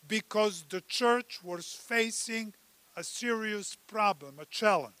because the church was facing a serious problem, a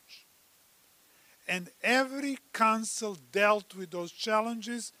challenge. And every council dealt with those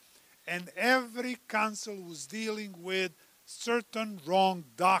challenges, and every council was dealing with certain wrong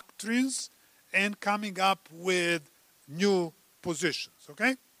doctrines and coming up with new positions,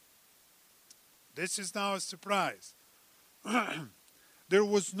 okay? This is now a surprise. There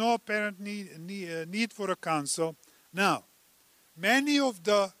was no apparent need for a council. Now, many of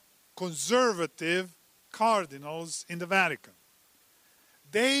the conservative cardinals in the Vatican,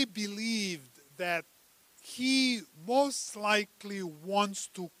 they believed that he most likely wants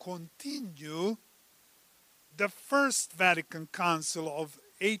to continue the First Vatican Council of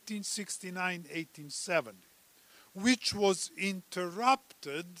 1869-1870, which was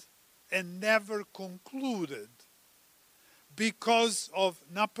interrupted and never concluded because of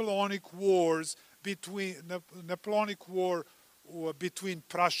Napoleonic wars between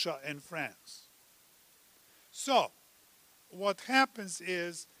Prussia and France. So, what happens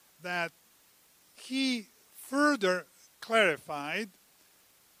is that he further clarified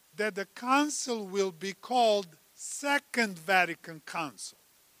that the council will be called Second Vatican Council,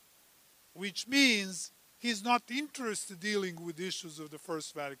 which means he's not interested in dealing with issues of the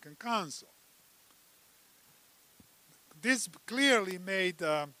First Vatican Council. This clearly made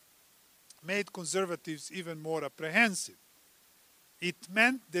conservatives even more apprehensive. It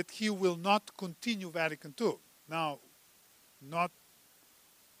meant that he will not continue Vatican II. Now,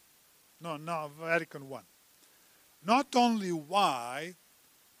 Vatican I. Not only why,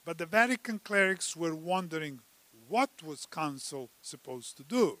 but the Vatican clerics were wondering what was council supposed to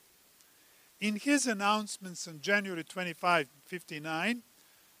do. In his announcements on January 25, 59,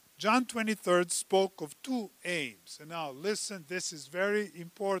 John 23 spoke of two aims. And now listen, this is very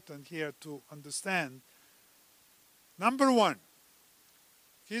important here to understand. Number one,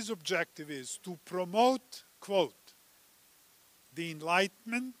 his objective is to promote, quote, the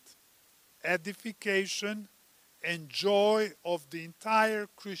enlightenment, edification, and joy of the entire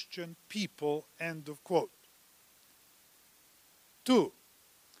Christian people, end of quote. 2,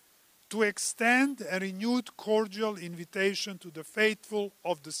 to extend a renewed cordial invitation to the faithful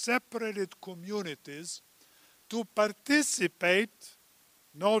of the separated communities to participate.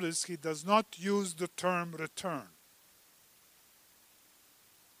 Notice he does not use the term return.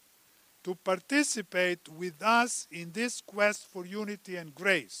 To participate with us in this quest for unity and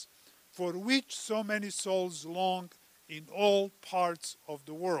grace, for which so many souls long in all parts of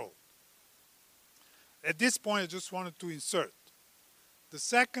the world. At this point, I just wanted to insert. The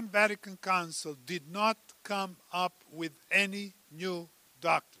Second Vatican Council did not come up with any new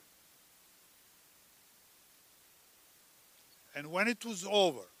doctrine. And when it was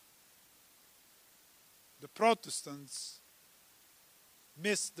over, the Protestants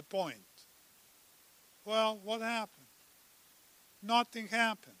missed the point. Well, what happened? Nothing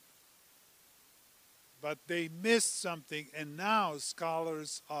happened. But they missed something, and now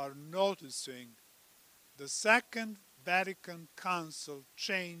scholars are noticing the Second Vatican Council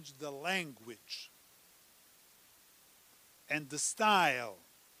changed the language and the style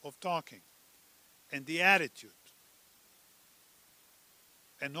of talking and the attitude.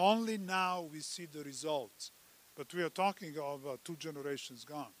 And only now we see the results. But we are talking about 2 generations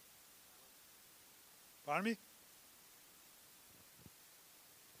gone. Pardon me?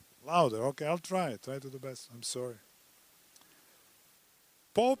 Louder. Okay, I'll try to the best. I'm sorry.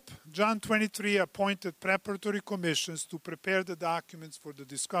 Pope John 23 appointed preparatory commissions to prepare the documents for the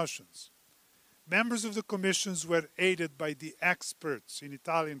discussions. Members of the commissions were aided by the experts, in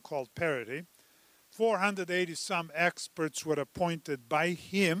Italian called parity. 480-some experts were appointed by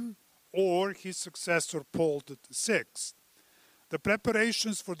him or his successor Paul VI. The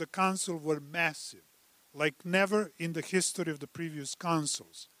preparations for the council were massive, like never in the history of the previous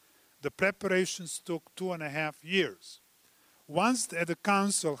councils. The preparations took 2.5 years. Once at the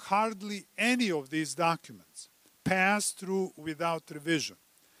council, hardly any of these documents passed through without revision.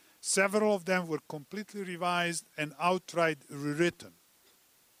 Several of them were completely revised and outright rewritten.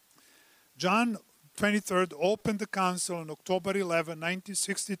 John 23 opened the council on October 11,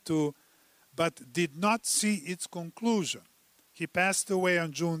 1962, but did not see its conclusion. He passed away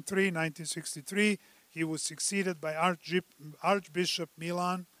on June 3, 1963. He was succeeded by Archbishop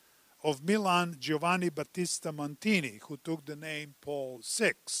of Milan, Giovanni Battista Montini, who took the name Paul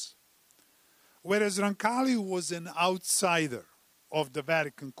VI. Whereas Roncalli was an outsider of the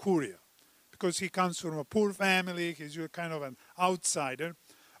Vatican Curia, because he comes from a poor family, he's kind of an outsider.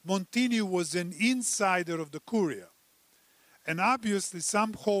 Montini was an insider of the Curia. And obviously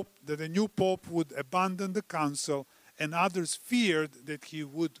some hoped that a new pope would abandon the council, and others feared that he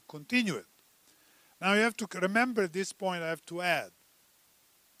would continue it. Now you have to remember at this point, I have to add,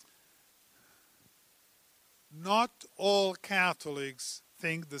 not all Catholics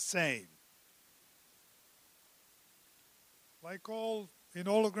think the same. Like in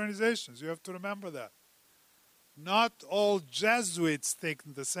all organizations, you have to remember that. Not all Jesuits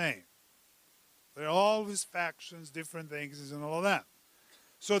think the same. There are always factions, different things, and all of that.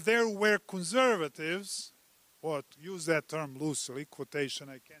 So there were conservatives, use that term loosely, quotation,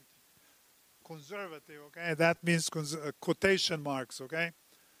 I can't. Conservative, okay? That means quotation marks, okay?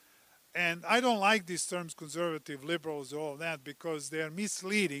 And I don't like these terms, conservative, liberals, all that, because they are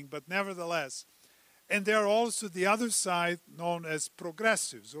misleading, but nevertheless. And there are also the other side known as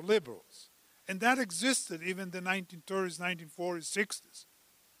progressives or liberals. And that existed even in the 1930s, 1940s, 60s.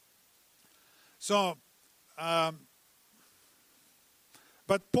 So,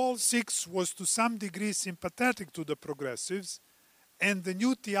 but Paul VI was to some degree sympathetic to the progressives and the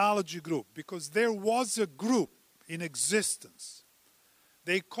new theology group, because there was a group in existence.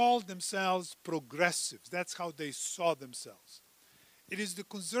 They called themselves progressives. That's how they saw themselves. It is the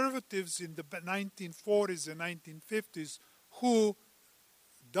conservatives in the 1940s and 1950s who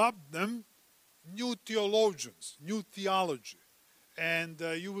dubbed them new theologians, new theology. And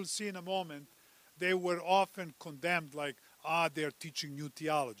you will see in a moment, they were often condemned like, they're teaching new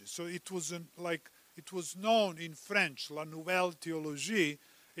theology. So it was known in French, La Nouvelle Théologie,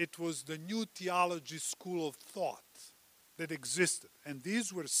 it was the new theology school of thought that existed. And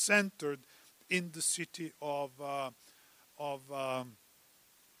these were centered in the city of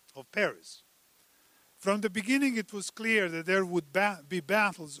Paris. From the beginning, it was clear that there would be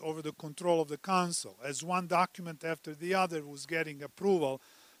battles over the control of the council, as one document after the other was getting approval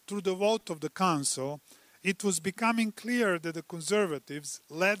through the vote of the council. It was becoming clear that the conservatives,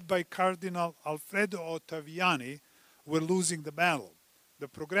 led by Cardinal Alfredo Ottaviani, were losing the battle. The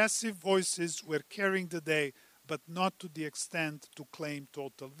progressive voices were carrying the day, but not to the extent to claim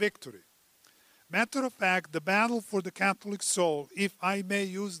total victory. Matter of fact, the battle for the Catholic soul, if I may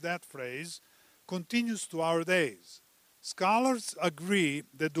use that phrase, continues to our days. Scholars agree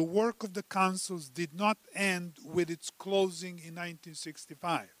that the work of the councils did not end with its closing in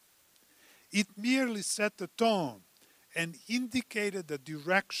 1965. It merely set a tone and indicated the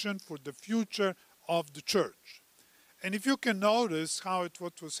direction for the future of the church. And if you can notice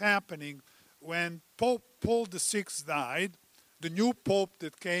what was happening when Pope Paul VI died, the new pope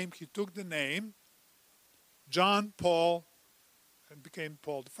that came, he took the name John Paul and became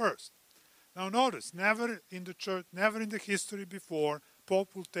Paul I. Now notice, never in the church, never in the history before,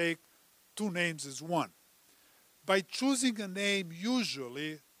 Pope will take two names as one. By choosing a name,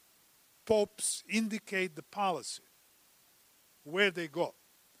 usually, popes indicate the policy, where they go.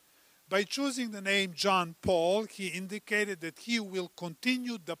 By choosing the name John Paul, he indicated that he will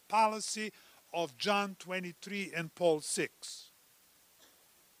continue the policy of John 23 and Paul 6.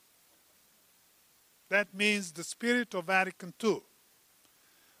 That means the spirit of Vatican II.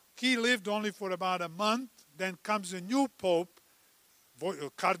 He lived only for about a month, then comes a new pope,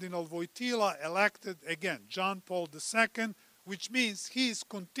 Cardinal Wojtyla, elected again, John Paul II, which means he is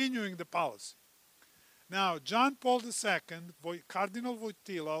continuing the policy. Now, John Paul II, Cardinal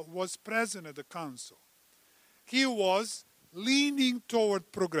Wojtyla, was present at the council. He was leaning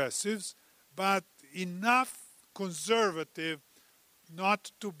toward progressives, but enough conservative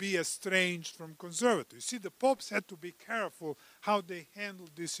not to be estranged from conservatives. See, the popes had to be careful how they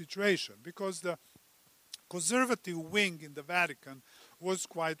handled this situation, because the conservative wing in the Vatican was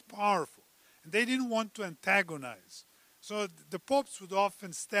quite powerful. And they didn't want to antagonize. So the popes would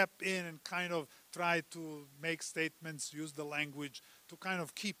often step in and kind of try to make statements, use the language to kind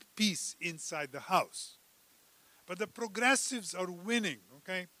of keep peace inside the house. But the progressives are winning,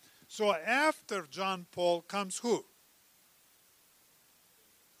 okay? So after John Paul comes who?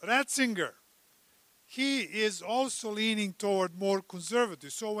 Ratzinger. He is also leaning toward more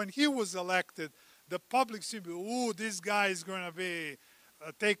conservative. So when he was elected, the public seemed, this guy is going to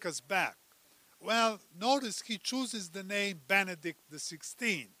take us back. Well, notice he chooses the name Benedict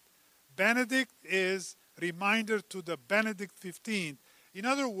XVI. Benedict is reminder to the Benedict XV. In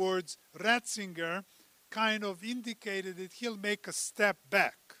other words, Ratzinger kind of indicated that he'll make a step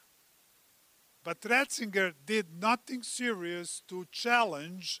back. But Ratzinger did nothing serious to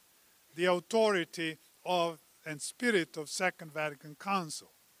challenge the authority and spirit of Second Vatican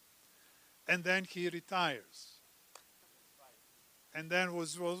Council. And then he retires. And then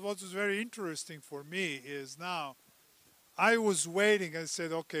what was very interesting for me is now, I was waiting. I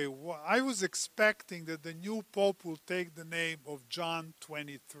said, okay, I was expecting that the new Pope will take the name of John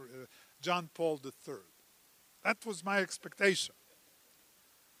Paul III. That was my expectation.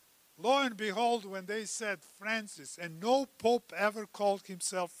 Lo and behold, when they said Francis, and no Pope ever called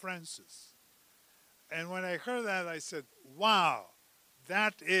himself Francis. And when I heard that, I said, wow,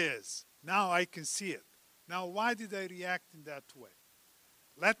 now I can see it. Now, why did I react in that way?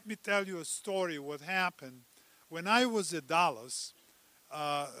 Let me tell you a story what happened. When I was at Dallas,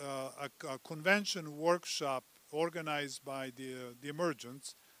 a convention workshop organized by the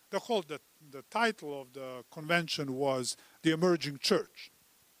Emergence, the title of the convention was The Emerging Church.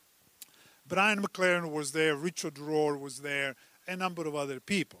 Brian McLaren was there, Richard Rohr was there, a number of other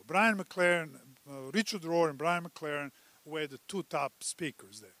people. Richard Rohr and Brian McLaren were the two top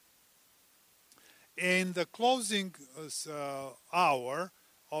speakers there. In the closing hour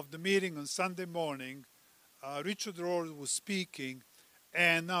of the meeting on Sunday morning, Richard Rohr was speaking,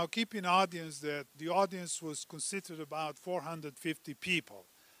 and now keep in audience that the audience was considered about 450 people.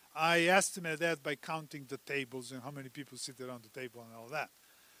 I estimate that by counting the tables and how many people sit around the table and all that.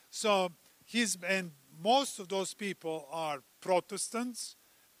 So and most of those people are Protestants,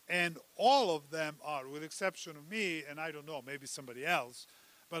 and all of them are, with the exception of me, and I don't know, maybe somebody else,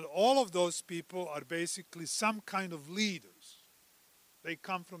 but all of those people are basically some kind of leaders. They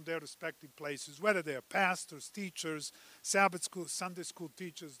come from their respective places, whether they are pastors, teachers, Sabbath school, Sunday school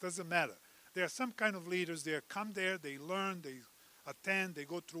teachers, doesn't matter. They are some kind of leaders. They come there, they learn, they attend, they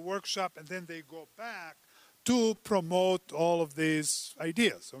go through workshop, and then they go back to promote all of these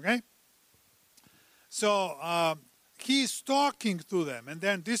ideas, okay? So he's talking to them, and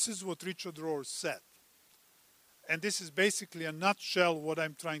then this is what Richard Rohr said. And this is basically a nutshell what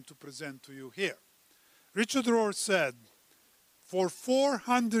I'm trying to present to you here. Richard Rohr said, for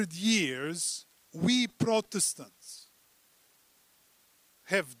 400 years, we Protestants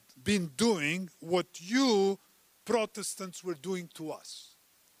have been doing what you Protestants were doing to us.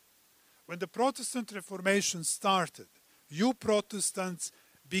 When the Protestant Reformation started, you Protestants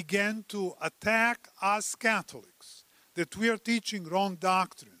began to attack us Catholics, that we are teaching wrong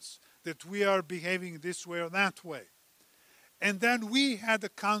doctrines, that we are behaving this way or that way. And then we had a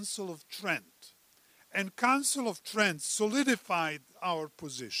Council of Trent. And Council of Trent solidified our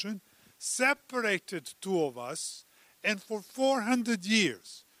position, separated two of us, and for 400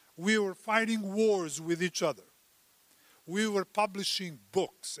 years we were fighting wars with each other. We were publishing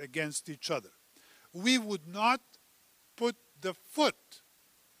books against each other. We would not put the foot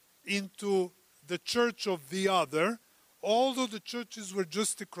into the church of the other, although the churches were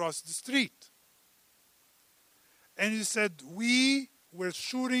just across the street. And he said, we were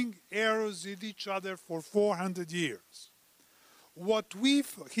shooting arrows at each other for 400 years.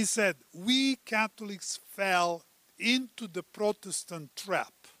 He said, we Catholics fell into the Protestant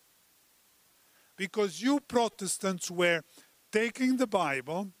trap. Because you Protestants were taking the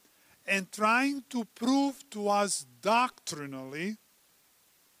Bible and trying to prove to us doctrinally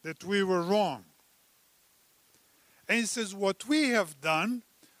that we were wrong. And he says, what we have done,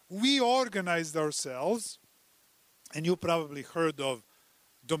 we organized ourselves, and you probably heard of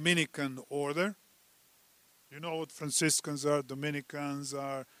Dominican order. You know what Franciscans are, Dominicans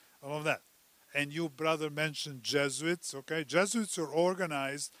are, all of that. And you, brother, mentioned Jesuits, okay? Jesuits are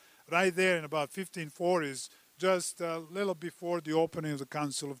organized right there in about 1540s, just a little before the opening of the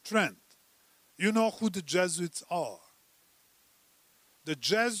Council of Trent. You know who the Jesuits are. The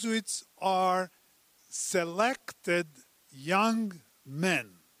Jesuits are selected young men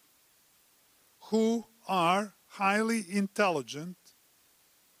who are highly intelligent,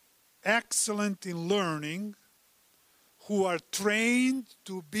 excellent in learning, who are trained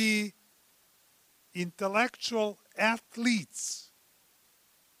to be intellectual athletes,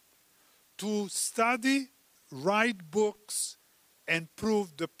 to study, write books, and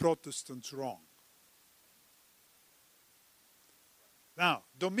prove the Protestants wrong. Now,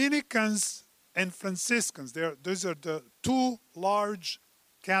 Dominicans and Franciscans, those are the two large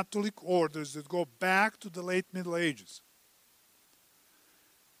Catholic orders that go back to the late Middle Ages.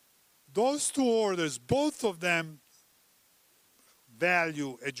 Those two orders, both of them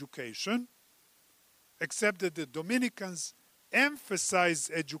value education, except that the Dominicans emphasize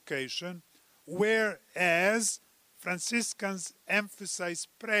education, whereas Franciscans emphasize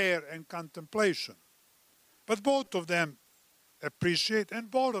prayer and contemplation. But both of them appreciate, and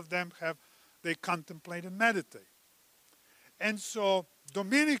both of them they contemplate and meditate. And so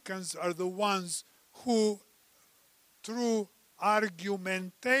Dominicans are the ones who, through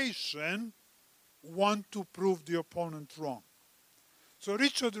argumentation, want to prove the opponent wrong. So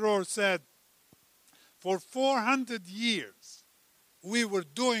Richard Rohr said, For 400 years, we were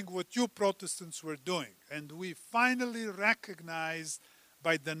doing what you Protestants were doing, and we finally recognized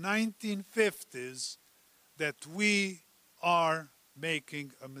by the 1950s that we are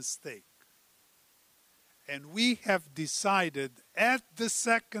making a mistake. And we have decided at the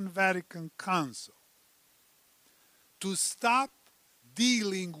Second Vatican Council to stop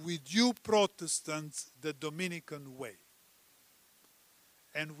dealing with you Protestants the Dominican way.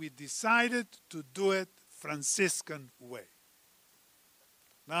 And we decided to do it Franciscan way.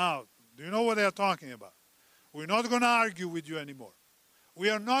 Now, do you know what they're talking about? We're not going to argue with you anymore. We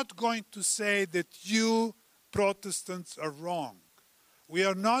are not going to say that you Protestants are wrong. We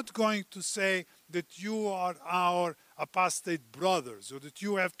are not going to say that you are our apostate brothers or that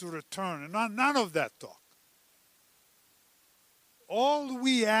you have to return. And none of that talk. All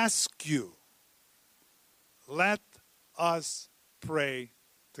we ask you, let us pray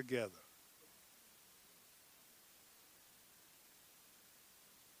together.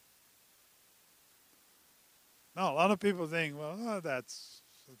 Now, a lot of people think, well, that's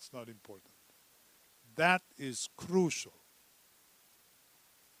not important. That is crucial.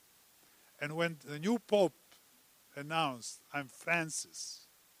 And when the new Pope announced, I'm Francis,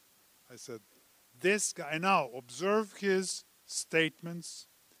 I said, this guy, and now observe his statements,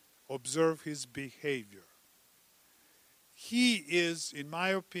 observe his behavior. He is, in my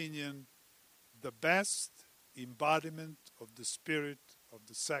opinion, the best embodiment of the spirit of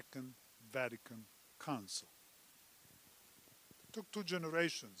the Second Vatican Council. It took 2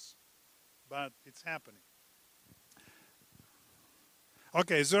 generations, but it's happening.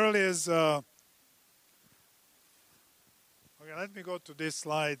 Okay, as early as... okay, let me go to these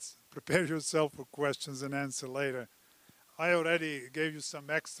slides. Prepare yourself for questions and answer later. I already gave you some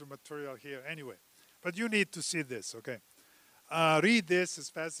extra material here anyway. But you need to see this, okay? Read this as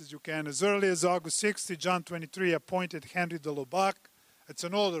fast as you can. As early as August 60, John 23 appointed Henry de Lubac. It's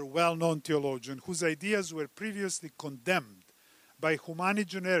an older, well-known theologian whose ideas were previously condemned by Humani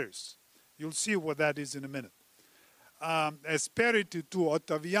Generis. You'll see what that is in a minute. As perity to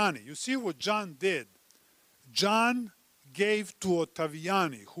Ottaviani. You see what John did? John gave to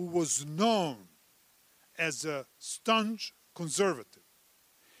Ottaviani, who was known as a staunch conservative.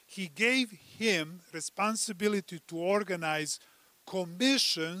 He gave him responsibility to organize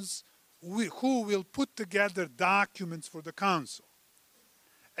commissions who will put together documents for the council.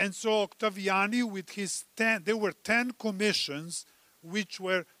 And so Ottaviani, with his 10, there were 10 commissions which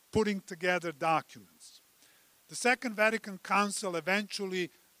were putting together documents. The Second Vatican Council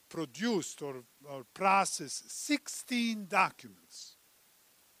eventually produced or processed 16 documents.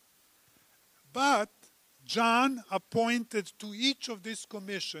 But John appointed to each of these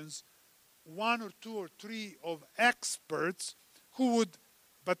commissions 1 or 2 or 3 of experts who would,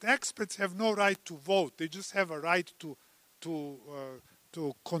 but experts have no right to vote. They just have a right to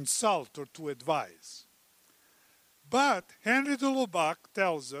consult or to advise. But Henry de Lubac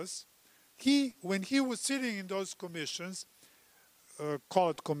tells us, when he was sitting in those commissions,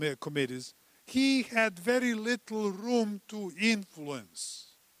 call it committees, he had very little room to influence.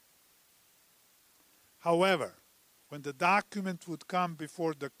 However, when the document would come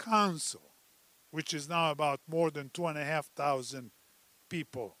before the council, which is now about more than 2,500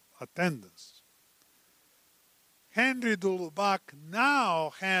 people attendance, Henry de Lubac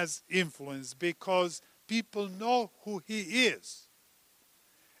now has influence because people know who he is.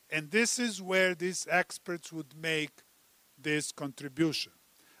 And this is where these experts would make this contribution.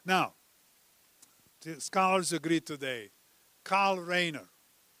 Now, the scholars agree today. Karl Rahner,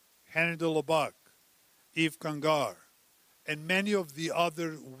 Henry de Lubac, Yves Congar, and many of the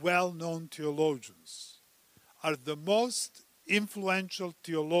other well-known theologians are the most influential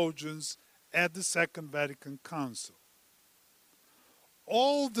theologians at the Second Vatican Council.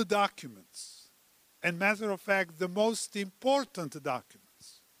 All the documents, and matter of fact, the most important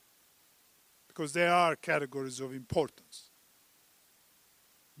documents, because there are categories of importance,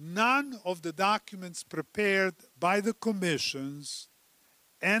 none of the documents prepared by the commissions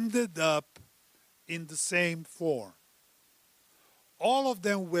ended up in the same form. All of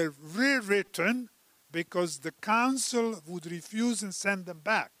them were rewritten because the council would refuse and send them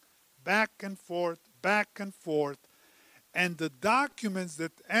back and forth, and the documents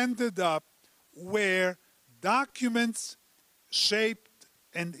that ended up were documents shaped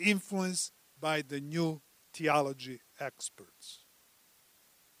and influenced by the new theology experts.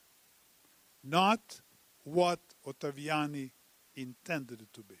 Not what Ottaviani intended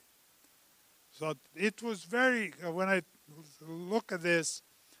it to be. So it was very, when I look at this,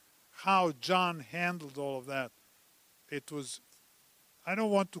 how John handled all of that, it was, I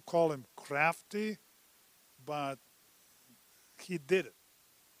don't want to call him crafty, but he did it.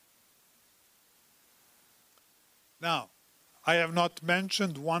 Now, I have not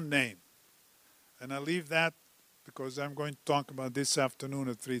mentioned one name, and I leave that because I'm going to talk about this afternoon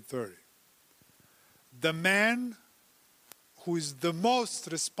at 3:30. The man who is the most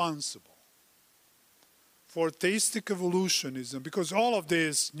responsible for theistic evolutionism, because all of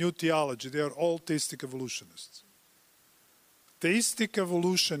this new theology, they are all theistic evolutionists. Theistic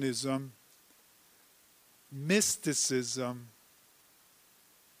evolutionism, mysticism,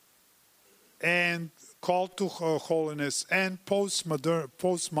 and call to holiness, and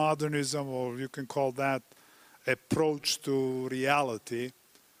postmodernism, or you can call that approach to reality,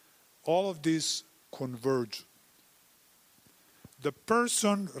 all of these converge. The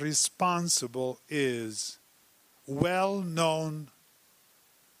person responsible is well-known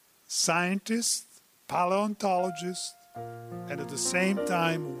scientist, paleontologist, and at the same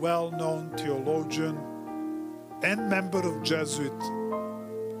time well-known theologian and member of Jesuit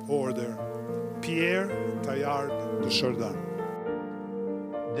order, Pierre Teilhard de Chardin.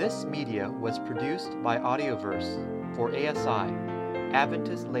 This media was produced by Audioverse for ASI,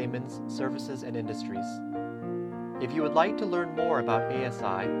 Adventist Layman's Services and Industries. If you would like to learn more about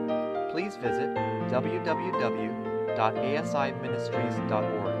ASI, please visit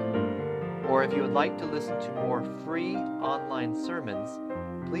www.asiministries.org. Or if you would like to listen to more free online sermons,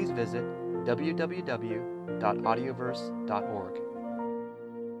 please visit www.audioverse.org.